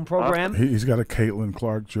home program. He's got a Caitlin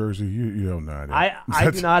Clark jersey. You don't know that. I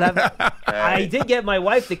do not have. I did get my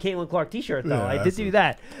wife the Caitlin Clark T-shirt though. I did do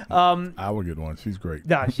that. I will get one. She's great.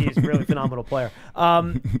 No, she's a really phenomenal player.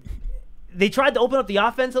 They tried to open up the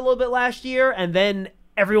offense a little bit last year, and then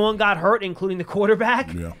everyone got hurt, including the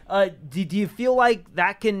quarterback. Yeah. Do you feel like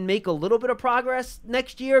that can make a little bit of progress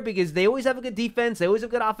next year? Because they always have a good defense. They always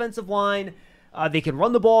have a good offensive line. They can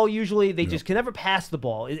run the ball usually. They just can never pass the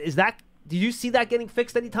ball. Do you see that getting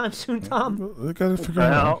fixed anytime soon, Tom? They got to figure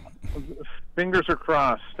it out. Fingers are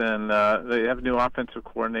crossed. And they have a new offensive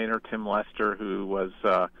coordinator, Tim Lester, who was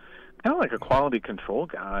kind of like a quality control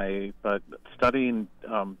guy, but studying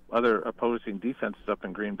other opposing defenses up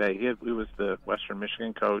in Green Bay. He was the Western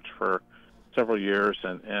Michigan coach for several years,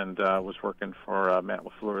 and was working for Matt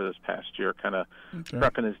LaFleur this past year, kind of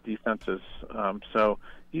prepping his defenses. So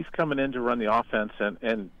he's coming in to run the offense,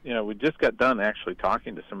 and we just got done actually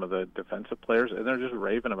talking to some of the defensive players, and they're just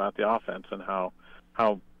raving about the offense and how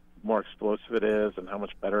more explosive it is and how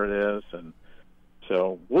much better it is, and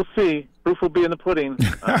so we'll see. Proof will be in the pudding.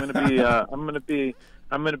 I'm going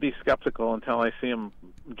to be skeptical until I see him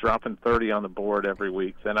dropping 30 on the board every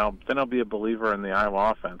week. Then I'll be a believer in the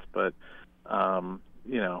Iowa offense. But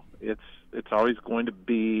it's always going to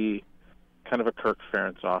be kind of a Kirk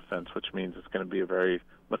Ferentz offense, which means it's going to be a very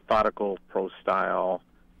methodical pro style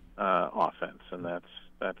offense, and that's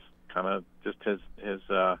kind of just his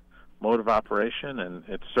mode of operation, and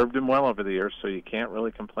it's served him well over the years, so you can't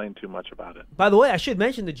really complain too much about it. By the way, I should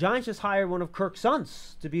mention the Giants just hired one of Kirk's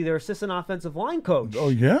sons to be their assistant offensive line coach. Oh,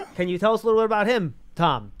 yeah? Can you tell us a little bit about him,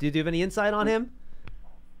 Tom? Do you have any insight on him?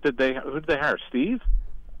 Who did they hire, Steve?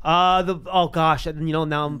 Now I'm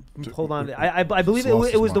hold on. I believe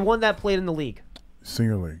it was the one that played in the league.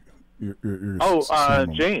 Senior league.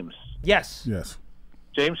 James. Yes.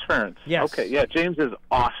 James Ferentz. Yes. Okay, yeah, James is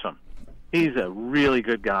awesome. He's a really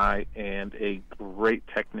good guy and a great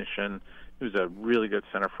technician. He was a really good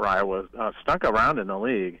center for Iowa. Stunk around in the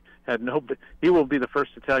league. He will be the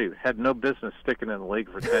first to tell you, had no business sticking in the league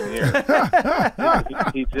for 10 years.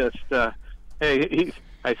 he just,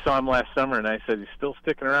 I saw him last summer, and I said, he's still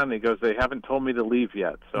sticking around. And he goes, they haven't told me to leave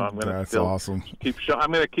yet, so I'm going to awesome.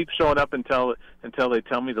 I'm going to keep showing up until they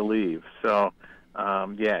tell me to leave. So,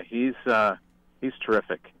 he's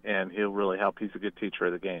terrific, and he'll really help. He's a good teacher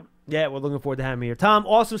of the game. Yeah, we're looking forward to having him here. Tom,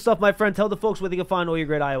 awesome stuff, my friend. Tell the folks where they can find all your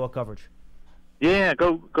great Iowa coverage. Yeah,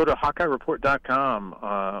 go to HawkeyeReport.com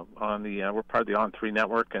on the we're part of the On3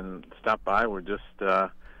 network, and stop by. We're just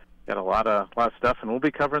got a lot of stuff, and we'll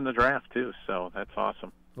be covering the draft too. So that's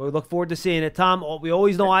awesome. Well, we look forward to seeing it, Tom. We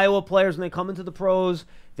always know Iowa players when they come into the pros,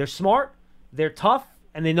 they're smart, they're tough,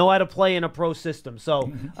 and they know how to play in a pro system.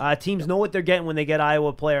 So teams know what they're getting when they get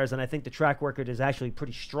Iowa players, and I think the track record is actually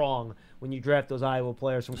pretty strong when you draft those Iowa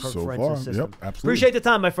players from Kirk Ferentz's system. Yep, absolutely. Appreciate the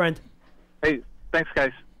time, my friend. Hey, thanks,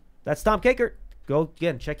 guys. That's Tom Kakert. Go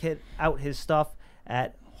again, check out his stuff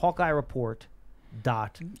at HawkeyeReport.com.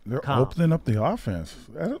 They're opening up the offense.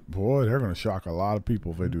 Boy, they're going to shock a lot of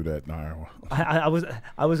people if they do that in Iowa. I was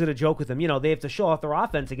going to joke with them. You know, they have to show off their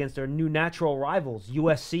offense against their new natural rivals,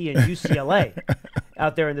 USC and UCLA,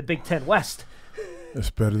 out there in the Big Ten West. It's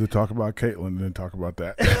better to talk about Caitlin than talk about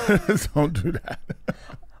that. Don't do that.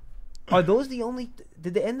 Are those the only?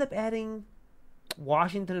 Did they end up adding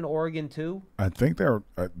Washington and Oregon too? I think they're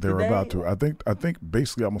about to. I think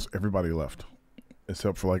basically almost everybody left,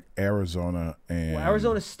 except for like Arizona and. Well,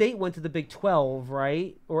 Arizona State went to the Big 12,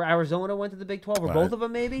 right? Or Arizona went to the Big 12, or both of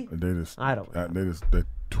them maybe. I don't. They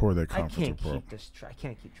tore their conference. I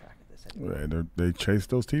can't keep track of this anymore. They chase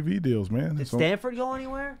those TV deals, man. Did Stanford go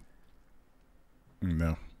anywhere?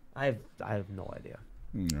 No. I have no idea.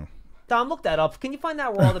 No. Tom, look that up. Can you find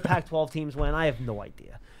out where all the Pac-12 teams went? I have no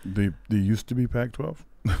idea. They used to be Pac-12?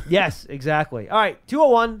 Yes, exactly. All right,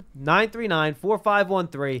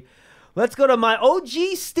 201-939-4513. Let's go to my OG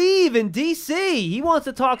Steve in D.C. He wants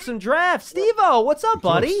to talk some draft. Steve-O, what's up,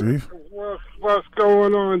 buddy? Steve? What's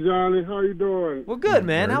going on, Johnny? How you doing? We're good,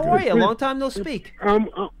 man. How are you? Long time no speak. I'm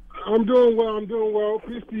doing well.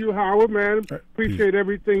 Peace to you, Howard, man. Appreciate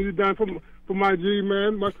everything you've done for my G,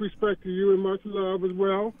 man. Much respect to you and much love as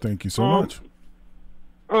well. Thank you so much.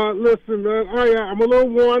 Listen, man, I'm a little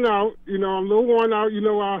worn out.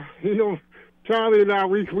 Charlie and I,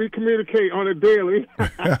 we communicate on a daily.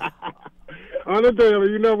 On a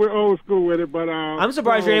daily. We're old school with it. But I'm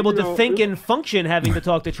surprised you're able to think and function having to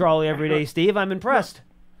talk to Charlie every day, Steve. I'm impressed.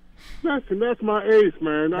 Listen, that's my ace,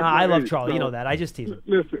 man. I love Charlie. You know that. I just tease him.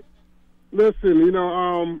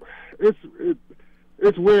 Listen,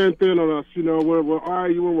 it's wearing thin on us. We're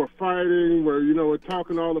arguing, we're fighting, we're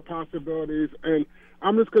talking all the possibilities. And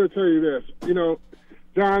I'm just going to tell you this.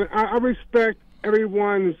 John, I respect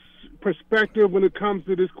everyone's perspective when it comes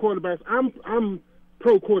to this quarterback. I'm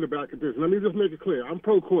pro quarterback at this. Let me just make it clear. I'm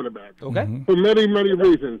pro quarterback. Okay. For many, many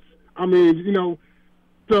reasons. I mean,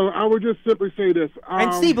 so I would just simply say this.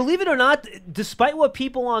 And Steve, believe it or not, despite what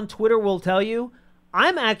people on Twitter will tell you,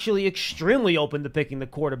 I'm actually extremely open to picking the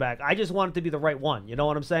quarterback. I just want it to be the right one. You know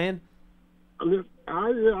what I'm saying?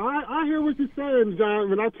 I hear what you're saying, John.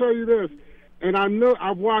 But I tell you this, and I know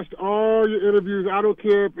I've watched all your interviews. I don't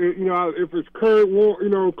care if it's Kurt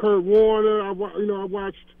Warner. I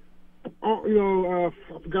watched. I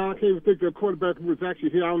forgot. I can't even think the quarterback who was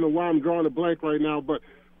actually here. I don't know why I'm drawing a blank right now. But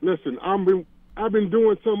listen, I've been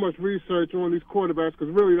doing so much research on these quarterbacks because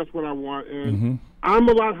really that's what I want. And I'm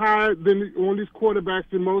a lot higher on these quarterbacks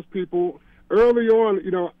than most people early on.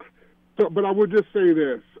 But I would just say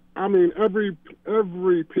this. I mean, every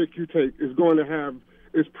pick you take is going to have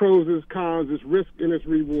its pros, its cons, its risk, and its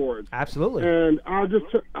rewards. Absolutely. And I'll just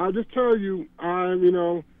tell you, I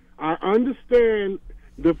understand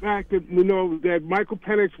the fact that that Michael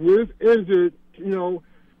Penix was injured,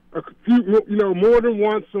 a few, more than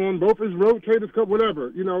once on both his rotators, whatever,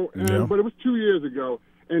 but it was 2 years ago.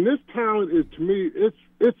 And this talent is, to me,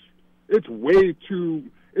 it's way too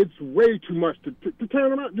much to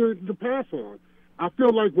turn around to pass on. I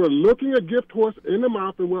feel like we're looking a gift horse in the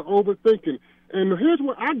mouth and we're overthinking. And here's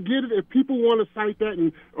what I get it if people want to cite that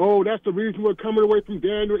and that's the reason we're coming away from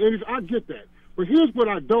Daniel Andrews. I get that, but here's what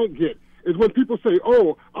I don't get is when people say,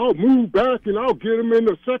 I'll move back and I'll get him in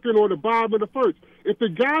the second or the bottom of the first. If the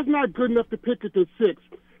guy's not good enough to pick at the sixth,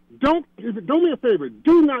 do me a favor.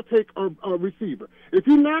 Do not take a receiver. If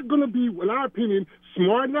you're not going to be, in our opinion,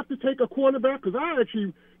 smart enough to take a quarterback, because I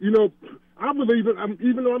actually, I believe it.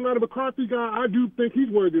 Even though I'm not a McCarthy guy, I do think he's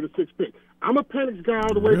worthy of the sixth pick. I'm a Penix guy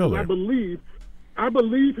all the way. Really? I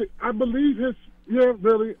believe his. Yeah,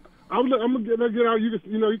 really. I'm gonna get out. You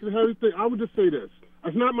can have your thing. I would just say this.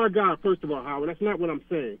 That's not my guy, first of all, Howard. That's not what I'm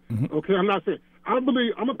saying. Okay, I'm not saying. I'm a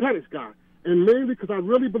Penix guy. And mainly because I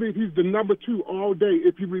really believe he's the number 2 all day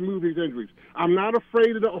if you remove these injuries. I'm not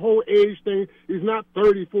afraid of the whole age thing. He's not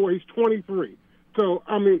 34. He's 23. So,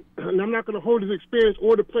 I mean, and I'm not going to hold his experience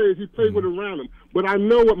or the players he played with around him. But I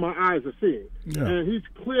know what my eyes are seeing. Yeah. And he's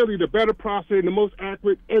clearly the better processor and the most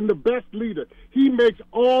accurate and the best leader. He makes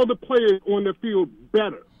all the players on the field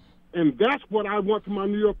better. And that's what I want from my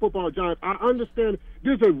New York Football Giants. I understand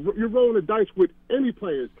you're rolling the dice with any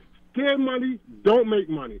players. Scared money don't make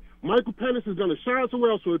money. Michael Penix is going to shine so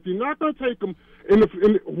well. So if you're not going to take him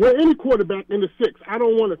with any quarterback in the 6, I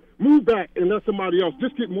don't want to move back and let somebody else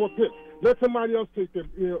just get more picks. Let somebody else take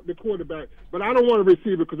the quarterback. But I don't want a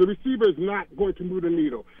receiver because the receiver is not going to move the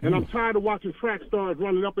needle. And I'm tired of watching track stars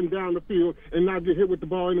running up and down the field and not get hit with the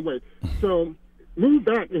ball anyway. So move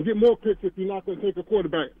back and get more picks if you're not going to take a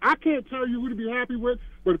quarterback. I can't tell you who to be happy with,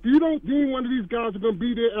 but if you don't deem one of these guys are going to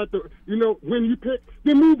be there at the, when you pick,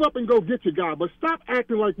 then move up and go get your guy. But stop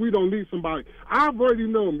acting like we don't need somebody. I've already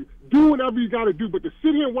known. Do whatever you got to do, but to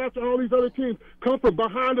sit here and watch all these other teams come from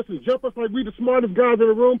behind us and jump us like we the smartest guys in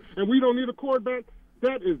the room and we don't need a quarterback,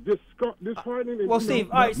 that is disheartening. Well, Steve,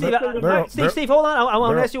 all right, Steve, hold on. I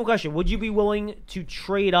want to ask you a question. Would you be willing to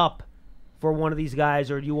trade up for one of these guys,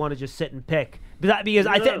 or do you want to just sit and pick? Because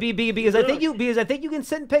I think you can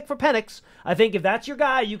sit and pick for Penix. I think if that's your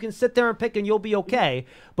guy, you can sit there and pick and you'll be okay.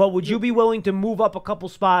 But would you be willing to move up a couple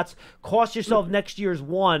spots, cost yourself next year's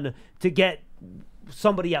one to get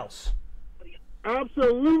somebody else?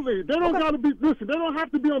 Absolutely. They don't got to be. Listen, they don't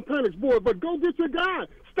have to be on Penix board, but go get your guy.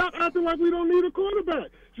 Stop acting like we don't need a quarterback.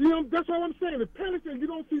 That's all I'm saying. If Penix and you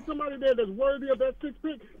don't see somebody there that's worthy of that 6th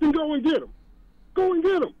pick, then go and get him. Go and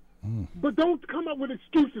get him. But don't come up with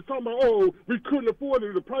excuses talking about, oh, we couldn't afford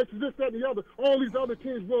it, the price is this, that, and the other. All these other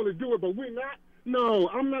teams willing to do it, but we're not. No,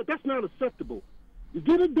 I'm not. That's not acceptable.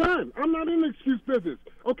 Get it done. I'm not in the excuse business.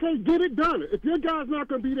 Okay, get it done. If your guy's not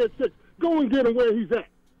going to be there at 6, go and get him where he's at.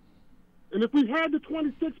 And if we had the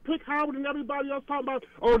 26th pick, Howard and everybody else talking about,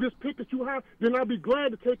 oh, this pick is too high, then I'd be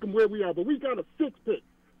glad to take him where we are. But we got a 6th pick.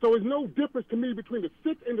 So there's no difference to me between the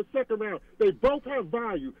 6th and the 2nd round. They both have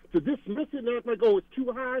value. To dismiss it and act like, oh, it's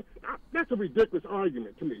too high, that's a ridiculous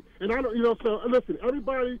argument to me. And I don't, so listen,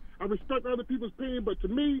 everybody, I respect other people's opinion, but to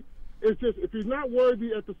me, it's just, if he's not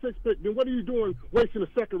worthy at the 6th pick, then what are you doing wasting a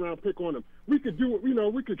 2nd round pick on him? We could do it,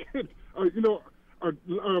 we could get, a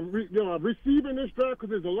receiver in this draft because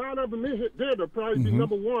there's a lot of them there that'll probably be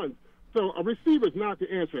number ones. So a receiver's not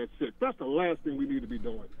the answer at 6. That's the last thing we need to be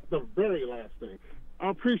doing. The very last thing. I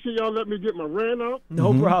appreciate y'all letting me get my rant out.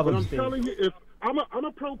 No problem, But I'm Steve. telling you, if I'm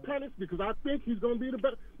a pro Penix because I think he's going to be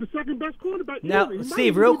the second best quarterback. Now,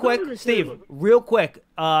 Steve, real quick,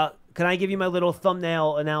 can I give you my little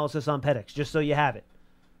thumbnail analysis on Penix, just so you have it?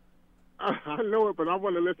 I know it, but I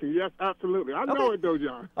want to listen. Yes, absolutely. I know it, though,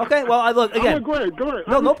 John. Okay, well, I look, again. Go ahead.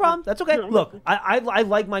 No problem. That's okay. Look, I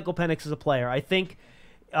like Michael Penix as a player. I think,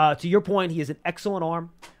 to your point, he has an excellent arm.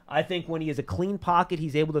 I think when he has a clean pocket,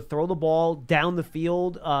 he's able to throw the ball down the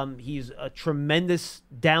field. He's a tremendous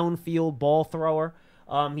downfield ball thrower.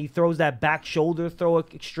 He throws that back shoulder throw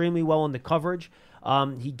extremely well in the coverage.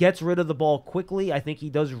 He gets rid of the ball quickly. I think he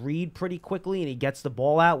does read pretty quickly, and he gets the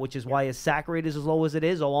ball out, which is why his sack rate is as low as it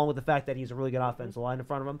is, along with the fact that he's a really good offensive line in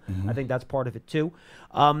front of him. I think that's part of it, too.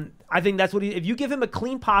 I think that's what if you give him a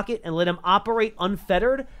clean pocket and let him operate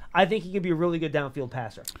unfettered, I think he can be a really good downfield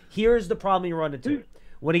passer. Here's the problem you run into.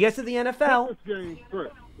 When he gets to the NFL,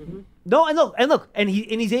 no, and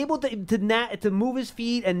he's able to move his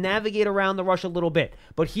feet and navigate around the rush a little bit.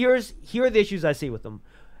 But here are the issues I see with him,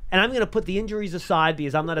 and I'm going to put the injuries aside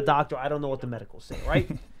because I'm not a doctor. I don't know what the medicals say,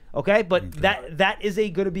 right? Okay, but that is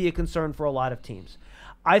going to be a concern for a lot of teams.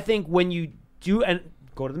 I think when you do, and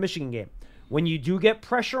go to the Michigan game, when you do get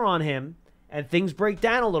pressure on him and things break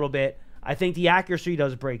down a little bit, I think the accuracy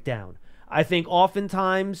does break down. I think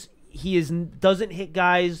oftentimes he doesn't hit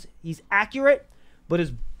guys. He's accurate, but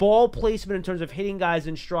his ball placement in terms of hitting guys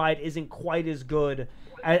in stride isn't quite as good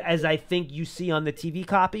as I think you see on the TV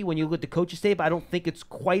copy. When you look at the coach's tape, I don't think it's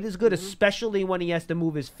quite as good, especially when he has to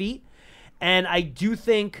move his feet. And I do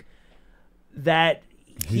think that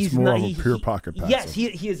he's more of a pure pocket passer. Yes,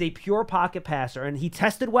 he is a pure pocket passer, and he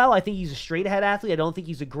tested well. I think he's a straight-ahead athlete. I don't think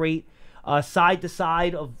he's a great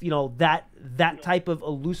side-to-side of that type of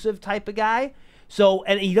elusive type of guy. So,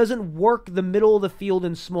 and he doesn't work the middle of the field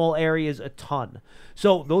in small areas a ton.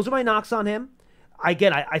 So those are my knocks on him.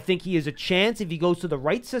 Again, I think he has a chance if he goes to the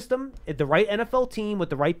right system, at the right NFL team with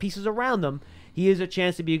the right pieces around them, he has a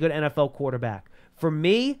chance to be a good NFL quarterback. For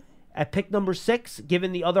me, at pick number 6,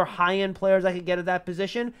 given the other high-end players I could get at that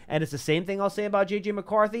position, and it's the same thing I'll say about J.J.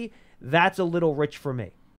 McCarthy, that's a little rich for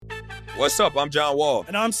me. What's up? I'm John Wall.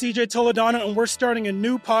 And I'm CJ Toledano, and we're starting a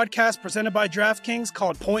new podcast presented by DraftKings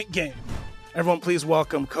called Point Game. Everyone, please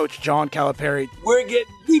welcome Coach John Calipari. We're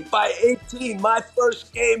getting beat by 18. My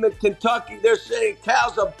first game in Kentucky, they're saying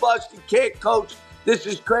Cal's a bust. He can't coach. This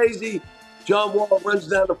is crazy. John Wall runs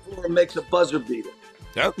down the floor and makes a buzzer beater.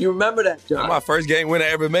 Yep. You remember that, John? That's my first game win I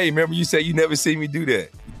ever made. Remember you said you never seen me do that.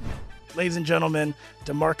 Ladies and gentlemen,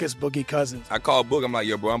 DeMarcus Boogie Cousins. I called Boog. I'm like,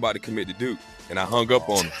 yo, bro, I'm about to commit to Duke. And I hung up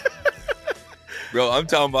on him. Bro, I'm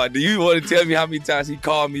talking about, do you want to tell me how many times he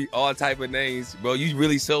called me all type of names? Bro, you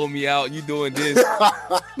really sold me out. You doing this.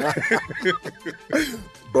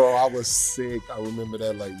 Bro, I was sick. I remember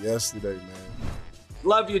that like yesterday, man.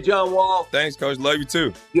 Love you, John Wall. Thanks, Coach. Love you,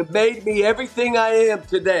 too. You made me everything I am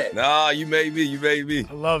today. Nah, you made me. You made me.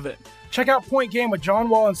 I love it. Check out Point Game with John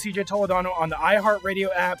Wall and CJ Toledano on the iHeartRadio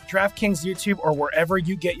app, DraftKings YouTube, or wherever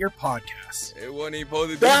you get your podcasts. It wasn't even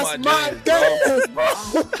supposed to be That's my game,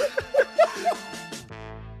 bro.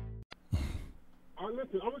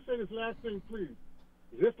 Listen, I'm going to say this last thing, please.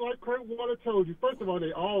 Just like Kurt Warner told you, first of all,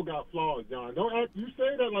 they all got flaws, John. Don't act. You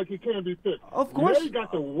say that like it can't be fixed. Of course. He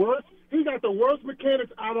got the worst. He got the worst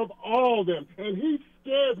mechanics out of all of them, and he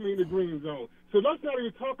scares me in the green zone. So let's not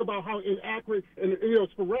even talk about how inaccurate and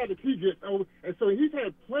sporadic he gets. And so he's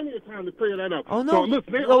had plenty of time to clear that up. Oh no, so,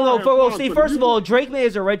 listen, Steve. First of all, Drake May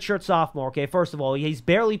is a redshirt sophomore. Okay, first of all, he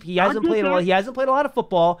hasn't played a lot of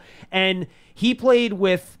football, and he played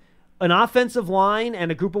with an offensive line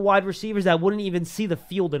and a group of wide receivers that wouldn't even see the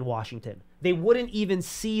field in Washington. They wouldn't even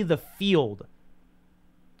see the field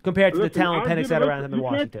compared to the talent Penix had around him in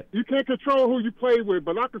Washington. You can't control who you play with,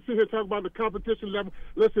 but I can sit here and talk about the competition level.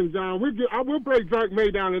 Listen, John, I will break Drake May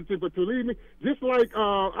down into, but to leave me, just like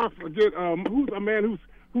I forget who's a man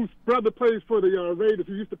whose brother plays for the Raiders,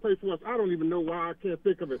 who used to play for us. I don't even know why I can't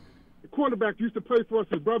think of it. The quarterback used to play for us.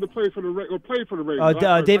 His brother played for the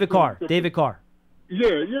Raiders. David Carr. David Carr.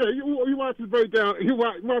 Yeah. You watch his breakdown.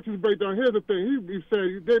 Here's the thing. He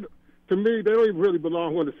said to me, they don't even really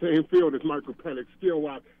belong on the same field as Michael Penix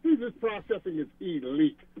skill-wise. He's just processing is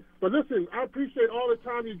elite. But listen, I appreciate all the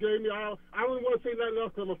time you gave me. I don't want to say nothing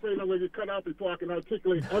else because I'm afraid I'm going to get cut out before I can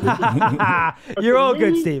articulate everything. You're all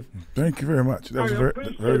good, Steve. Thank you very much. That was a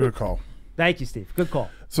very good call. Thank you, Steve. Good call.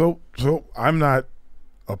 So I'm not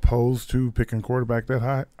opposed to picking quarterback that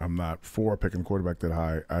high. I'm not for picking quarterback that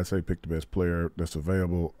high. I say pick the best player that's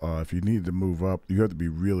available. If you need to move up, you have to be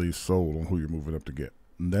really sold on who you're moving up to get.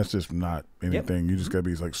 And that's just not anything. You just got to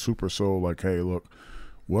be like super sold, like, hey, look,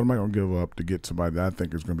 what am I going to give up to get somebody that I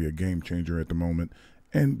think is going to be a game changer at the moment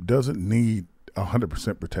and doesn't need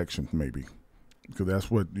 100% protection maybe, because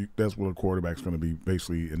that's what a quarterback's going to be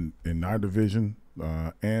basically in our division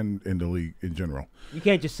and in the league in general. You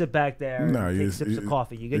can't just sit back there and take sips of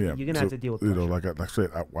coffee. You're going to have to deal with pressure. Like I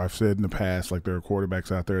said, I've said in the past, like there are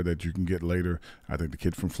quarterbacks out there that you can get later. I think the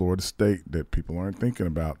kid from Florida State that people aren't thinking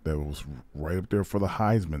about that was right up there for the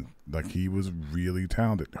Heisman. Like he was really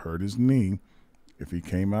talented. Hurt his knee. If he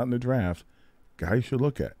came out in the draft, guy you should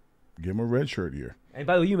look at. Give him a red shirt year. And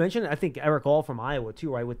by the way, you mentioned, I think Eric All from Iowa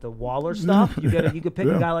too, right? With the Waller stuff, you could pick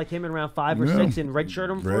a guy like him in round 5 or 6 and redshirt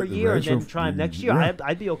him for a year and then try him next year.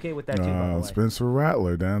 I'd be okay with that too. By the way. Spencer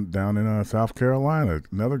Rattler down in South Carolina,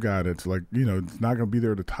 another guy that's like it's not going to be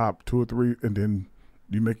there the top 2 or 3, and then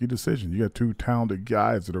you make your decision. You got 2 talented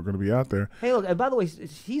guys that are going to be out there. Hey, look, and by the way,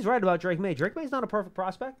 he's right about Drake May. Drake May's not a perfect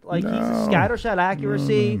prospect. Like he's a scatter shot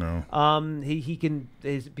accuracy. No. He can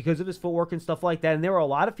because of his footwork and stuff like that. And there are a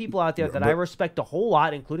lot of people out there that I respect a whole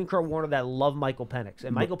lot, including Kurt Warner, that love Michael Penix.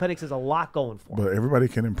 And Michael Penix has a lot going for him. But everybody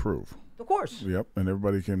can improve. Of course. Yep, and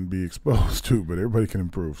everybody can be exposed too, but everybody can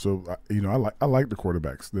improve. So I like the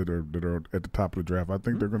quarterbacks that are at the top of the draft. I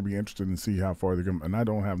think they're going to be interested in see how far they come. And I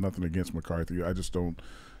don't have nothing against McCarthy. I just don't.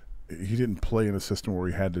 He didn't play in a system where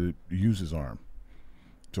he had to use his arm.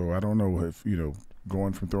 So I don't know if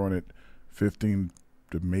going from throwing it 15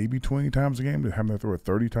 to maybe 20 times a game to having to throw it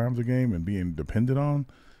 30 times a game and being dependent on,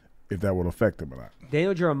 if that will affect him or not.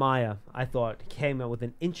 Daniel Jeremiah, I thought, came out with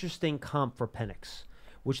an interesting comp for Penix,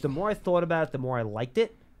 which the more I thought about it, the more I liked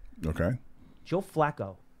it. Okay. Joe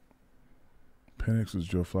Flacco. Penix is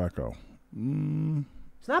Joe Flacco.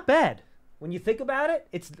 It's not bad. When you think about it,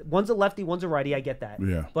 one's a lefty, one's a righty. I get that.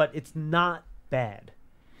 Yeah. But it's not bad.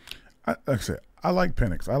 Like I said, I like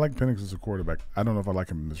Penix. I like Penix as a quarterback. I don't know if I like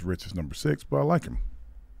him as rich as number 6, but I like him.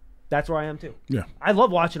 That's where I am too. Yeah. I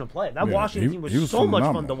love watching him play. That Washington team was so much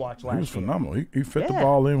fun to watch last year. He was phenomenal. He fit the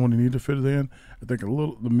ball in when he needed to fit it in. I think the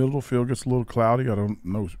middle of the field gets a little cloudy. I don't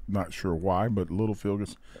know, not sure why, but the little field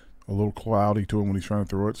gets a little cloudy to him when he's trying to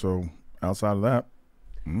throw it. So outside of that.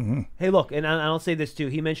 Mm-hmm. Hey, look, and I'll say this too.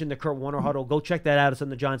 He mentioned the Kurt Warner huddle. Go check that out. It's on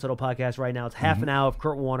the Giants Huddle podcast right now. It's half an hour of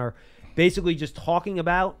Kurt Warner basically just talking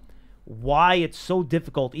about why it's so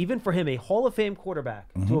difficult, even for him, a Hall of Fame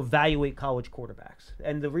quarterback, to evaluate college quarterbacks.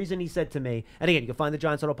 And the reason he said to me, and again, you can find the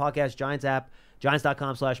Giants Huddle podcast, Giants app,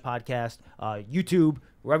 Giants.com/podcast, YouTube,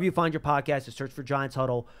 wherever you find your podcast, just search for Giants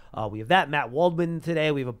Huddle. We have that. Matt Waldman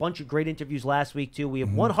today. We have a bunch of great interviews last week, too. We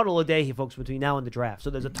have one huddle a day, folks, between now and the draft. So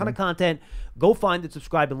there's a ton of content. Go find it,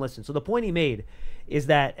 subscribe, and listen. So the point he made is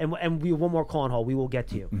that, and we have one more call on hold we will get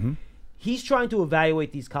to you. He's trying to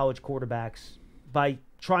evaluate these college quarterbacks by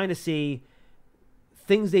trying to see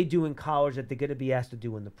things they do in college that they're going to be asked to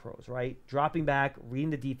do in the pros, right? Dropping back, reading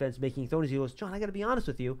the defense, making throws. He goes, John, I got to be honest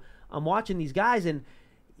with you. I'm watching these guys, and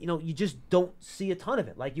you just don't see a ton of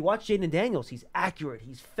it. Like you watch Jaden Daniels, he's accurate,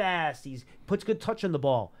 he's fast, he puts good touch on the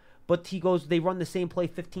ball. But he goes, they run the same play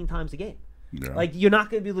 15 times a game. Yeah. Like you're not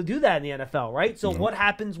going to be able to do that in the NFL, right? So what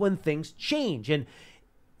happens when things change? And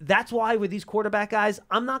that's why with these quarterback guys,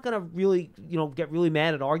 I'm not going to really, get really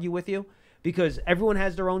mad and argue with you because everyone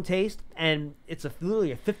has their own taste, and it's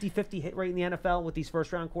literally a 50-50 hit rate in the NFL with these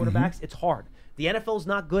first-round quarterbacks. It's hard. The NFL's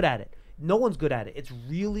not good at it. No one's good at it. It's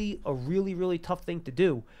really a really, really tough thing to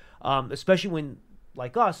do, especially when,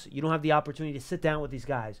 like us, you don't have the opportunity to sit down with these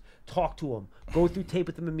guys, talk to them, go through tape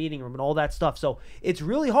with them in the meeting room and all that stuff. So it's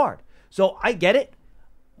really hard. So I get it.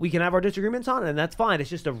 We can have our disagreements on it, and that's fine. It's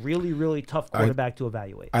just a really, really tough quarterback to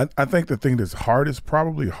evaluate. I think the thing that's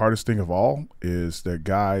probably the hardest thing of all, is that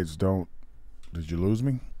guys don't – did you lose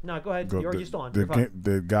me? No, go ahead. You're just on.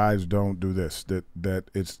 The guys don't do this. That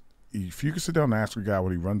it's – if you can sit down and ask a guy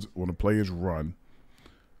when a play is run,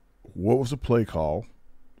 what was the play call?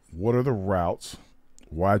 What are the routes?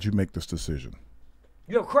 Why'd you make this decision?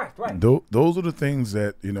 You're correct, right. Those are the things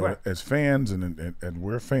that, as fans, and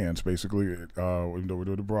we're fans, basically, even though we're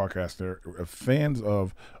doing the broadcast there, fans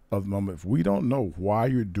of the moment. If we don't know why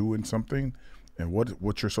you're doing something and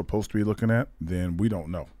what you're supposed to be looking at, then we don't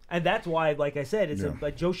know. And that's why, like I said,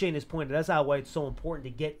 like Joe Shane has pointed, that's why it's so important to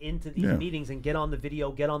get into these meetings and get on the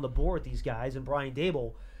video, get on the board with these guys and Brian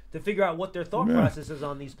Dable to figure out what their thought process is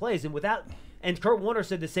on these plays. And Kurt Warner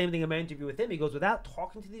said the same thing in my interview with him. He goes, without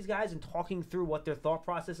talking to these guys and talking through what their thought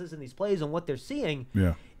process is in these plays and what they're seeing,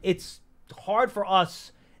 it's hard for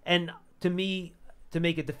us and to me to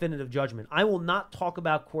make a definitive judgment. I will not talk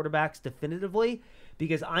about quarterbacks definitively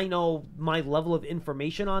because I know my level of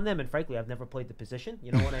information on them, and frankly, I've never played the position.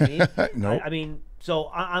 You know what I mean? No. I mean, so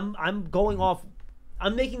I'm going off.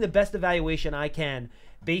 I'm making the best evaluation I can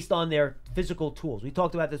based on their physical tools. We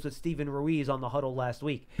talked about this with Steven Ruiz on the huddle last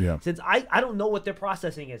week. Yeah. Since I don't know what their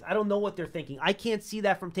processing is. I don't know what they're thinking. I can't see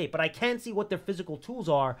that from tape, but I can see what their physical tools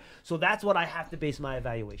are. So that's what I have to base my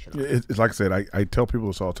evaluation on. It's like I said, I tell people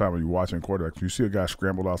this all the time when you're watching quarterbacks. You see a guy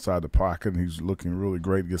scrambled outside the pocket and he's looking really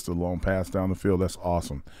great, gets the long pass down the field. That's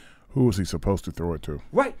awesome. Who was he supposed to throw it to?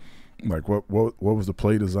 Right. Like what was the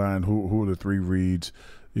play design? Who were the three reads?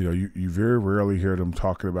 You very rarely hear them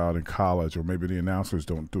talking about in college, or maybe the announcers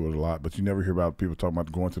don't do it a lot, but you never hear about people talking about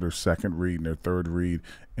going to their second read and their third read,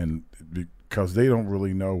 and because they don't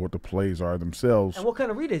really know what the plays are themselves. And what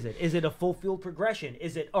kind of read is it? Is it a full field progression?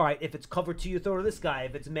 Is it, all right, if it's cover 2, you throw to this guy.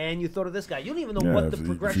 If it's man, you throw to this guy. You don't even know what the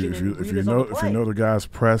progression and read is on the play. If you know the guy's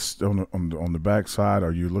pressed on the backside,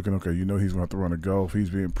 are you looking, okay, he's going to have to run a go. If he's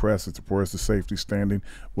being pressed, where's the safety standing?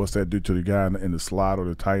 What's that do to the guy in the slot or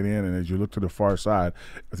the tight end? And as you look to the far side,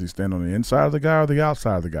 is he standing on the inside of the guy or the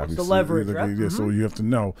outside of the guy? What's the leverage, right? So you have to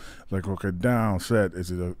know, like, okay, down, set.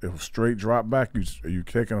 Is it a straight drop back? Are you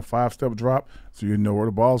taking a 5-step drop? So you know where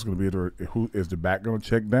the ball's going to be. Who is the back going to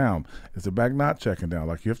check down? Is the back not checking down?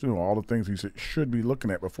 Like, you have to know all the things he should be looking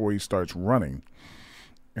at before he starts running.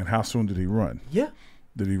 And how soon did he run? Yeah.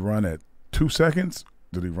 Did he run at 2 seconds?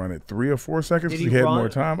 Did he run at 3 or 4 seconds? Did he had more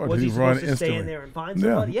time? Or did he run instantly? Was he supposed to stay in there and find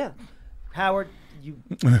somebody? Yeah. Howard,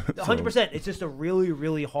 100%. It's just a really,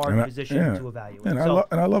 really hard position to evaluate. And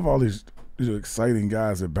I love all these exciting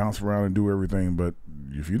guys that bounce around and do everything, but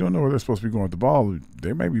if you don't know where they're supposed to be going with the ball,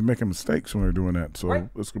 they may be making mistakes when they're doing that. So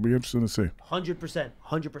it's going to be interesting to see.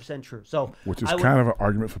 100% true. So which is kind of an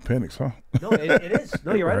argument for Penix, huh? No, it is.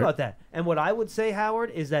 No, you're right about that. And what I would say,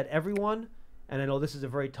 Howard, is that everyone, and I know this is a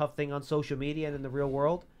very tough thing on social media and in the real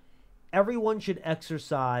world, everyone should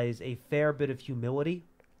exercise a fair bit of humility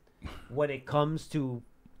when it comes to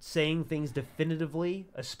saying things definitively,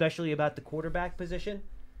 especially about the quarterback position,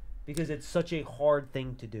 because it's such a hard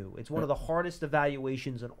thing to do. It's one of the hardest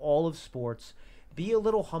evaluations in all of sports. Be a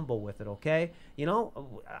little humble with it, okay?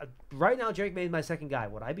 Right now, Drake May is my second guy.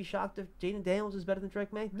 Would I be shocked if Jaden Daniels is better than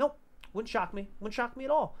Drake May? Nope. Wouldn't shock me. Wouldn't shock me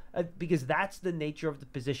at all. Because that's the nature of the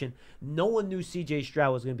position. No one knew C.J.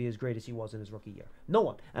 Stroud was going to be as great as he was in his rookie year. No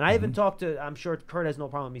one. And I even talked to, I'm sure Kurt has no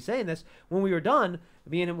problem with me saying this, when we were done,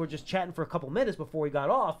 me and him were just chatting for a couple minutes before we got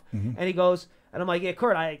off, and he goes, and I'm like, yeah,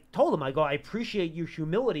 Kurt, I told him, I appreciate your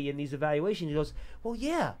humility in these evaluations. He goes, well,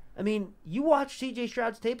 yeah. I mean, you watched C.J.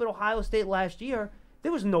 Stroud's tape at Ohio State last year.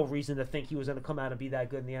 There was no reason to think he was going to come out and be that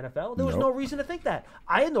good in the NFL. There was no reason to think that.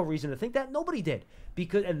 I had no reason to think that. Nobody did.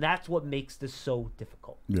 And that's what makes this so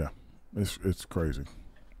difficult. Yeah, it's crazy.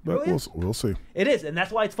 But we'll see. It is, and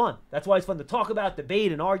that's why it's fun. That's why it's fun to talk about,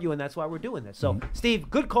 debate, and argue, and that's why we're doing this. So, Steve,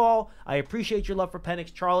 good call. I appreciate your love for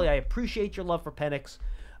Penix. Charlie, I appreciate your love for Penix.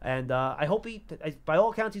 And I hope by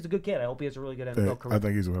all accounts, he's a good kid. I hope he has a really good NFL career. I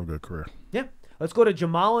think he's going to have a good career. Yeah. Let's go to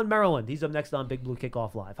Jamal in Maryland. He's up next on Big Blue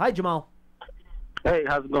Kickoff Live. Hi, Jamal. Hey,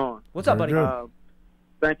 how's it going? What's up, buddy?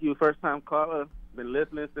 Thank you, first-time caller. Been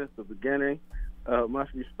listening since the beginning. Much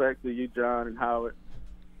respect to you, John and Howard.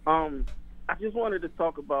 I just wanted to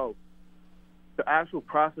talk about the actual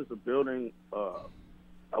process of building a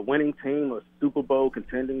winning team, a Super Bowl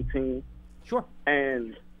contending team. Sure.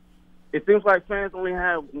 And it seems like fans only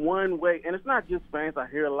have one way, and it's not just fans. I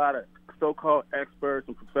hear a lot of so-called experts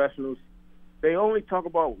and professionals. They only talk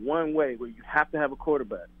about one way, where you have to have a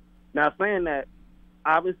quarterback. Now, saying that,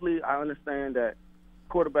 obviously, I understand that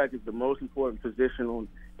quarterback is the most important position on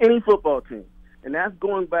any football team, and that's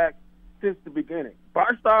going back since the beginning.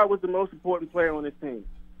 Barstar was the most important player on this team.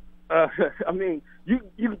 I mean, you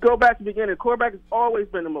go back to the beginning. Quarterback has always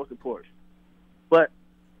been the most important. But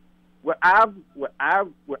what I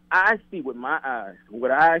see with my eyes,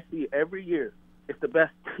 what I see every year, it's the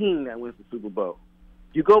best team that wins the Super Bowl.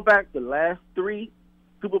 You go back the last 3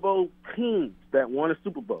 Super Bowl teams that won a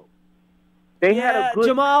Super Bowl. They had a good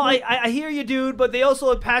Jamal, I hear you, dude, but they also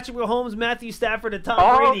had Patrick Mahomes, Matthew Stafford, and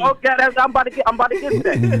Tom Brady. Oh, okay, I'm about to get to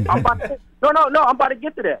that. I'm about to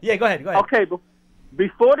get to that. Yeah, go ahead. Okay,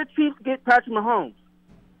 before the Chiefs get Patrick Mahomes,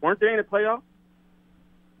 weren't they in the playoffs?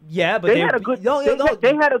 Yeah, but they had a good.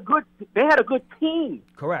 They had a good team.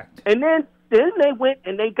 Correct. And then they went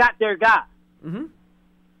and they got their guy. Mm-hmm.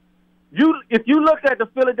 If you look at the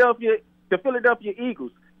Philadelphia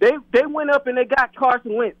Eagles, they went up and they got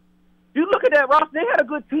Carson Wentz. You look at that roster; they had a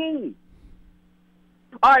good team.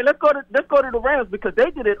 All right, let's go to the Rams because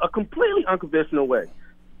they did it a completely unconventional way.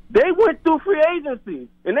 They went through free agency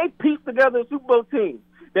and they pieced together a Super Bowl team.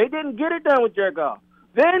 They didn't get it done with Jared Goff.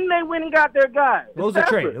 Then they went and got their guy. It was a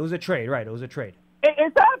trade. It was a trade, right? It was a trade.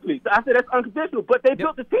 Exactly. I said that's unconventional, but they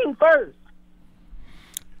built the team first.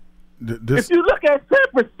 If you look at San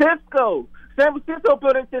Francisco built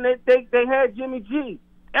it, and they had Jimmy G.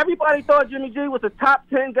 Everybody thought Jimmy G was a top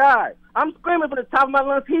 10 guy. I'm screaming from the top of my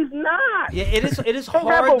lungs. He's not. Yeah, it is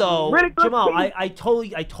hard though, really Jamal. I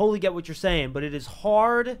totally get what you're saying, but it is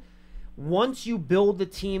hard once you build the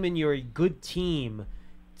team and you're a good team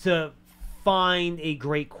to find a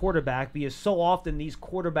great quarterback because so often these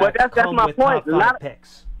quarterbacks come with top 5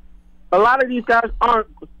 picks. A lot of these guys aren't.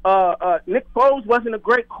 Nick Foles wasn't a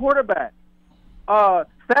great quarterback.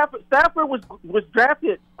 Stafford was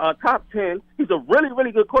drafted top 10. He's a really,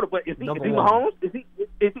 really good quarterback. Is he Mahomes?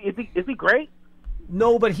 Is he great?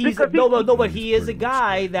 No, but he is a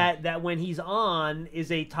guy that when he's on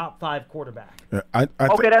is a top 5 quarterback. Yeah,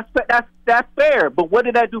 that's fair. But what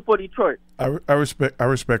did that do for Detroit? I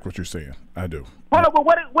respect what you're saying. I do. Hold on, but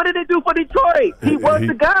what did it do for Detroit? He was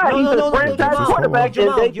the guy. He's a franchise quarterback,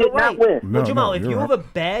 and they did not win. Jamal, if you have a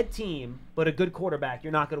bad team but a good quarterback,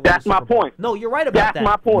 you're not going to win. That's my point. No, you're right about that. That's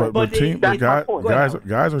my point. All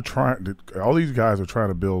these guys are trying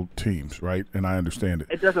to build teams, right? And I understand it.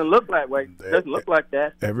 It doesn't look like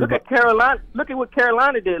that. Look at Carolina. Look at what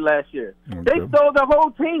Carolina did last year. Okay. They sold the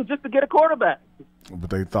whole team just to get a quarterback. But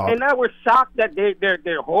they thought, and now we're shocked that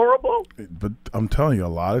they're horrible. But I'm telling you, a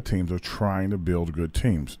lot of teams are trying to build good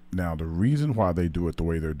teams. Now, the reason why they do it the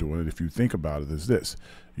way they're doing it, if you think about it, is this: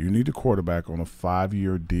 you need a quarterback on a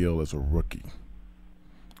 5-year deal as a rookie.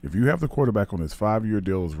 If you have the quarterback on his 5-year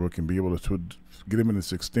deal as a rookie and be able to get him in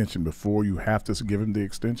this extension before you have to give him the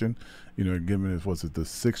extension, give him his, what's it, the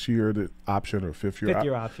 6-year option or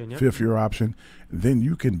 5th-year option, yeah. 5th-year option, then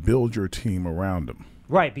you can build your team around him.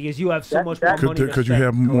 Right, because you have so much more money to spend. Because you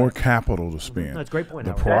have more capital to spend. That's a great point.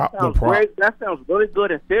 That sounds really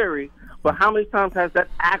good in theory, but how many times has that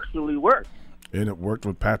actually worked? And it worked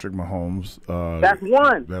with Patrick Mahomes. That's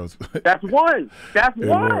one. That's one.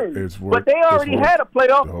 But they already had a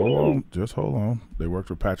playoff team. Just hold on. They worked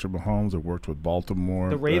with Patrick Mahomes. It worked with Baltimore.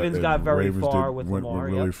 The Ravens got very far with Lamar.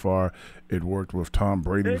 Went really far. It worked with Tom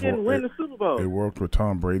Brady. They didn't win the Super Bowl. It worked with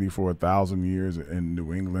Tom Brady for 1,000 years in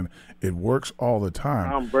New England. It works all the time.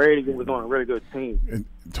 Tom Brady was on a really good team. And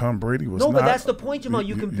Tom Brady was but that's the point, Jamal.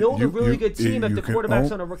 You can build a really good team if the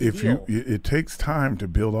quarterback's on a rookie deal. It takes time to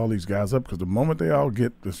build all these guys up because the moment they all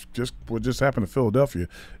get this, what just happened to Philadelphia,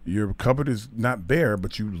 your cupboard is not bare,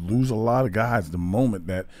 but you lose a lot of guys the moment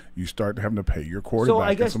that you start having to pay your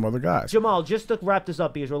quarterback and some other guys. Jamal, just to wrap this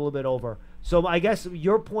up because we're a little bit over. So I guess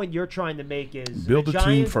your point you're trying to make is build the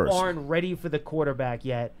team first. Aren't ready for the quarterback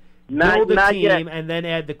yet. Build the team and then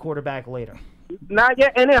add the quarterback later. Not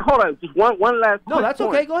yet. And then hold on, just one last. No, that's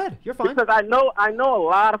point. Okay. Go ahead. You're fine. Because I know a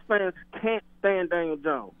lot of fans can't stand Daniel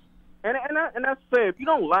Jones, and that's fair. If you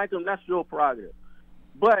don't like him, that's your prerogative.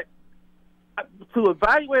 But to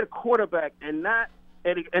evaluate a quarterback and not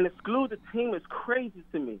and exclude the team is crazy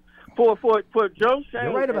to me. For Joe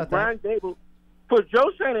Shane right about and Brian Dable, for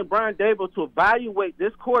Joe Shane and Brian Dable to evaluate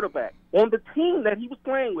this quarterback on the team that he was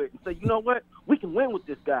playing with and say, you know what, we can win with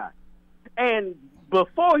this guy. And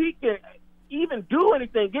before he can even do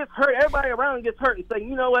anything, gets hurt, everybody around him gets hurt, and say,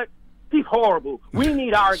 you know what, he's horrible. We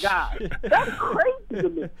need our guy. That's crazy to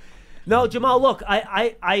me. No, Jamal, look,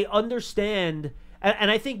 I understand,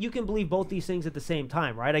 and I think you can believe both these things at the same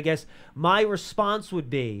time, right? I guess my response would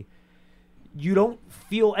be, you don't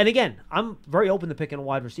feel, and again, I'm very open to picking a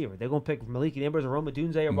wide receiver. They're going to pick Malik Neighbors or Roma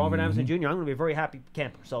Dunze or Marvin Anderson Jr. I'm going to be a very happy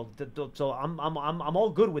camper. So I'm all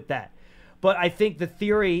good with that. But I think the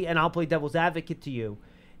theory, and I'll play devil's advocate to you,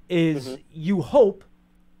 is you hope,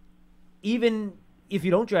 even if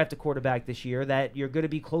you don't draft a quarterback this year, that you're going to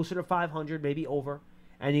be closer to 500, maybe over,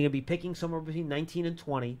 and you're going to be picking somewhere between 19 and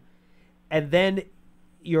 20, and then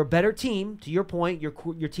you're a better team. To your point, your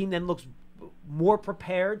team then looks more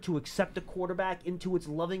prepared to accept a quarterback into its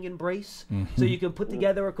loving embrace, so you can put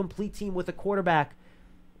together a complete team with a quarterback.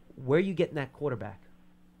 Where are you getting that quarterback?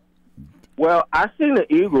 Well, I've seen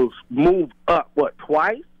the Eagles move up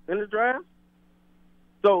twice in the draft.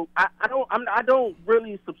 So I don't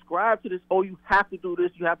really subscribe to this. Oh, you have to do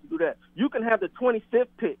this, you have to do that. You can have the 25th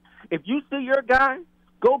pick. If you see your guy,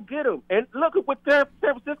 go get him. And look at what San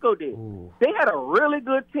Francisco did. Ooh. They had a really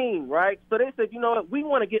good team, right? So they said, you know what, we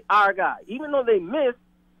want to get our guy. Even though they missed,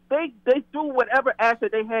 they threw whatever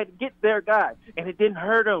asset they had to get their guy, and it didn't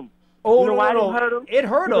hurt them. Oh, you know why it didn't hurt them? It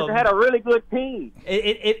hurt them. They had a really good team.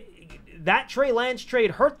 That Trey Lance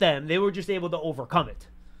trade hurt them. They were just able to overcome it.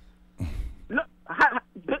 No,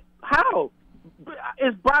 how?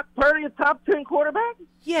 Is Brock Purdy a top 10 quarterback?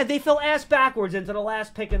 Yeah, they fell ass backwards into the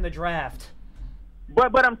last pick in the draft.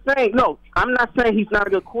 But I'm saying, no, I'm not saying he's not a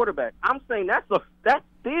good quarterback. I'm saying that's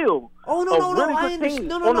still I understand.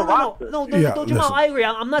 No, Jamal, I agree.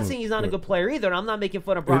 I'm not saying he's not a good player either, and I'm not making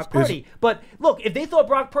fun of Brock Purdy. But look, if they thought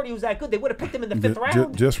Brock Purdy was that good, they would have picked him in the fifth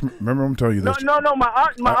round. Just remember, I'm telling you this. No. My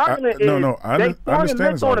argument is they thought he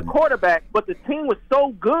missed on the quarterback, but the team was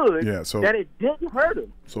so good that it didn't hurt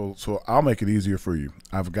him. So I'll make it easier for you.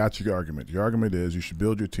 I've got your argument. Your argument is you should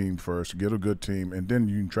build your team first, get a good team, and then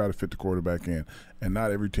you can try to fit the quarterback in. And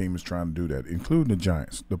not every team is trying to do that, including the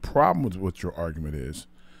Giants. The problem with what your argument is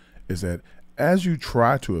that as you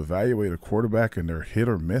try to evaluate a quarterback and they're hit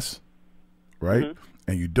or miss, right,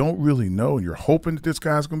 and you don't really know, and you're hoping that this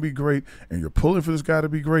guy's going to be great, and you're pulling for this guy to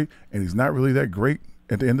be great, and he's not really that great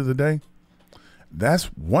at the end of the day, that's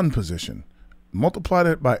one position. Multiply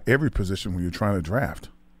that by every position when you're trying to draft.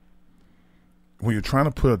 When you're trying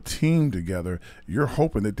to put a team together, you're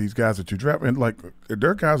hoping that these guys that you draft, and like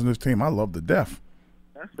there are guys on this team I love to death.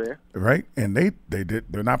 That's fair. Right? And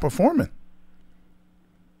they're not performing.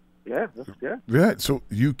 Yeah. Yeah, so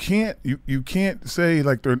you can't say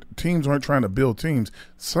like their teams aren't trying to build teams.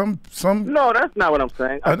 Some. No, that's not what I'm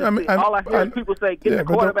saying. All I hear is people say, "Get the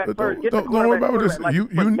quarterback first." Get the quarterback first.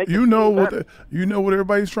 You know what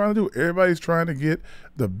everybody's trying to do. Everybody's trying to get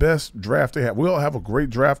the best draft they have. We'll have a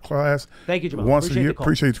great draft class. Thank you, Jamal. Once a year.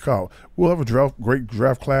 Appreciate the call. We'll have a great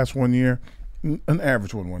draft class one year, an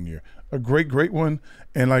average one year, a great one,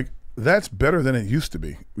 and like. That's better than it used to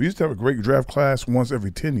be. We used to have a great draft class once every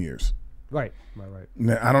 10 years. Right.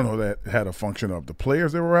 Now, I don't know that had a function of the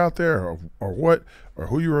players that were out there or what, or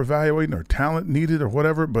who you were evaluating or talent needed or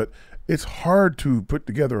whatever, but it's hard to put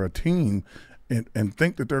together a team and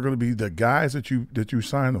think that they're going to be the guys that you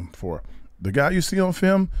sign them for. The guy you see on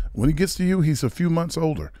film, when he gets to you, he's a few months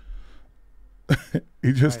older.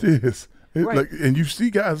 He just is. And you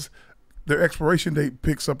see guys – their expiration date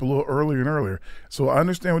picks up a little earlier and earlier. So I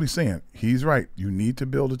understand what he's saying. He's right. You need to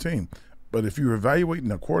build a team. But if you're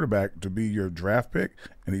evaluating a quarterback to be your draft pick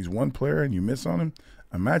and he's one player and you miss on him,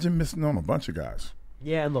 imagine missing on a bunch of guys.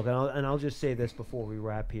 Yeah, and look, and I'll just say this before we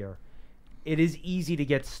wrap here. It is easy to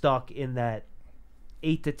get stuck in that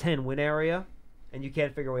 8 to 10 win area, and you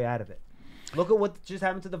can't figure a way out of it. Look at what just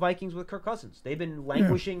happened to the Vikings with Kirk Cousins. They've been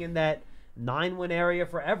languishing in that 9-win area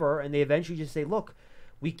forever, and they eventually just say, look,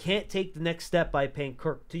 we can't take the next step by paying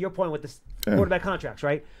Kirk. To your point with the quarterback contracts,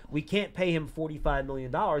 right? We can't pay him $45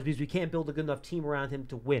 million because we can't build a good enough team around him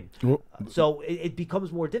to win. Well, so it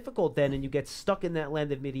becomes more difficult then, and you get stuck in that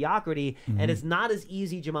land of mediocrity, and it's not as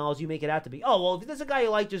easy, Jamal, as you make it out to be. Oh, well, if there's a guy you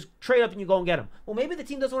like, just trade up and you go and get him. Well, maybe the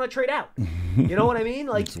team doesn't want to trade out. You know what I mean?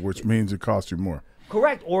 Which means it costs you more.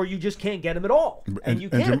 Correct, or you just can't get him at all, and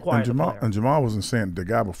you can't acquire the player. And Jamal wasn't saying, the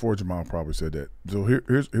guy before Jamal probably said that. So here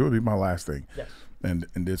would be my last thing. Yes. And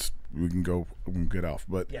this we can get off.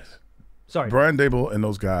 But yes. Sorry. Brian Dable and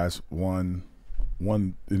those guys won,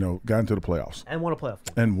 got into the playoffs. And won a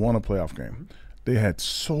playoff game. they had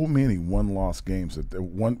so many one-loss games,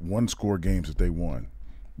 one-score games that they won.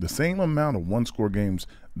 The same amount of one-score games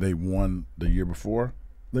they won the year before,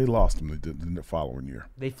 they lost them the following year.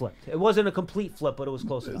 They flipped. It wasn't a complete flip, but it was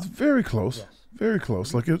close enough. It's very close. Yes. Very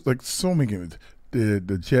close. Like it was like so many games.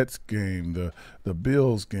 The Jets game, the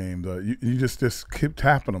Bills game, you just keep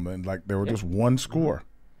tapping them, and like they were just one score.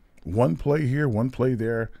 One play here, one play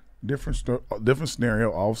there, different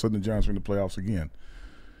scenario, all of a sudden the Giants are in the playoffs again.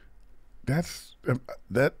 That's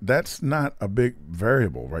not a big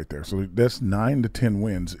variable right there. So that's 9 to 10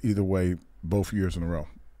 wins either way both years in a row.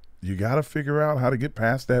 You got to figure out how to get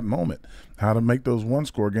past that moment, how to make those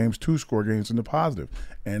one-score games, two-score games into positive.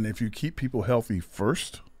 And if you keep people healthy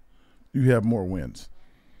first, you have more wins.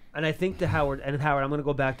 And I think Howard, I'm going to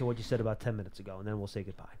go back to what you said about 10 minutes ago, and then we'll say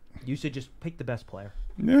goodbye. You should just pick the best player.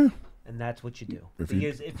 Yeah. And that's what you do.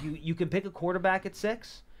 If you can pick a quarterback at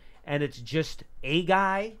 6, and it's just a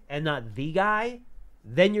guy and not the guy,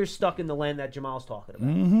 then you're stuck in the land that Jamal's talking about.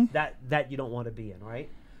 Mm-hmm. That you don't want to be in, right?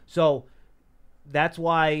 So that's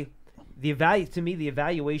why the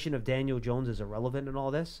evaluation of Daniel Jones is irrelevant in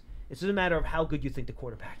all this. It's just a matter of how good you think the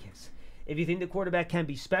quarterback is. If you think the quarterback can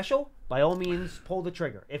be special, by all means, pull the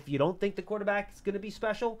trigger. If you don't think the quarterback is going to be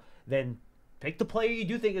special, then pick the player you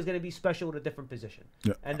do think is going to be special at a different position.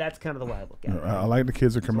 Yeah. And that's kind of the way I look at it. I like the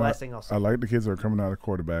kids that are coming out. I like the kids that are coming out of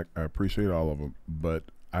quarterback. I appreciate all of them, but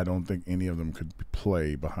I don't think any of them could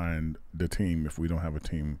play behind the team if we don't have a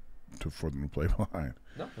team for them to play behind.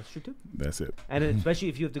 No, that's true too. That's it. And especially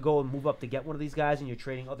if you have to go and move up to get one of these guys and you're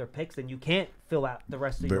trading other picks, then you can't fill out the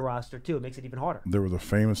rest of your roster too. It makes it even harder. There was a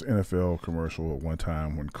famous NFL commercial at one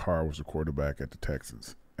time when Carr was a quarterback at the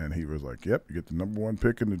Texans, and he was like, "Yep, you get the number 1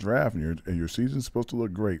 pick in the draft, and your season's supposed to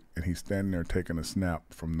look great." And he's standing there taking a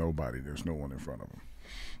snap from nobody. There's no one in front of him.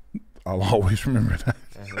 I'll always remember that.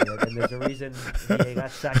 And there's a reason he got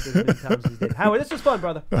sacked as many times as he did. Howard, this was fun,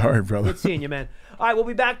 brother. All right, brother. Good seeing you, man. All right, we'll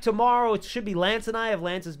be back tomorrow. It should be Lance and I. If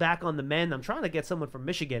Lance is back on the men, I'm trying to get someone from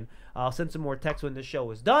Michigan. I'll send some more texts when this show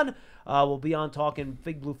is done. We'll be on talking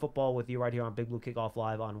Big Blue football with you right here on Big Blue Kickoff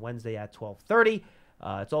Live on Wednesday at 12:30.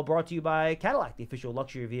 It's all brought to you by Cadillac, the official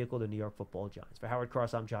luxury vehicle of the New York Football Giants. For Howard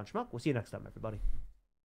Cross, I'm John Schmeelk. We'll see you next time, everybody.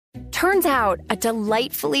 Turns out a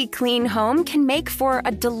delightfully clean home can make for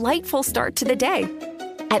a delightful start to the day.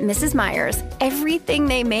 At Mrs. Meyer's, everything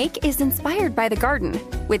they make is inspired by the garden.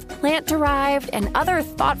 With plant-derived and other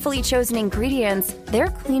thoughtfully chosen ingredients, their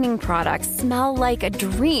cleaning products smell like a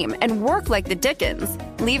dream and work like the Dickens,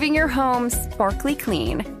 leaving your home sparkly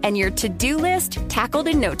clean and your to-do list tackled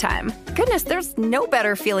in no time. Goodness, there's no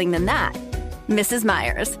better feeling than that. Mrs.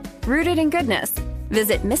 Meyer's, rooted in goodness.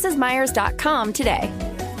 Visit mrsmeyers.com today.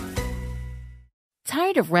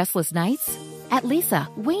 Tired of restless nights? At Leesa,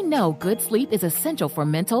 we know good sleep is essential for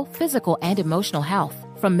mental, physical, and emotional health.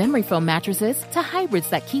 From memory foam mattresses to hybrids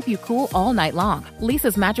that keep you cool all night long,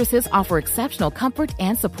 Leesa's mattresses offer exceptional comfort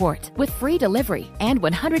and support with free delivery and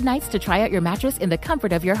 100 nights to try out your mattress in the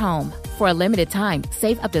comfort of your home. For a limited time,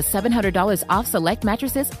 save up to $700 off select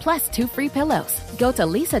mattresses plus 2 free pillows. Go to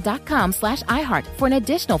leesa.com/iHeart for an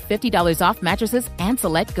additional $50 off mattresses and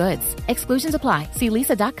select goods. Exclusions apply. See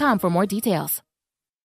leesa.com for more details.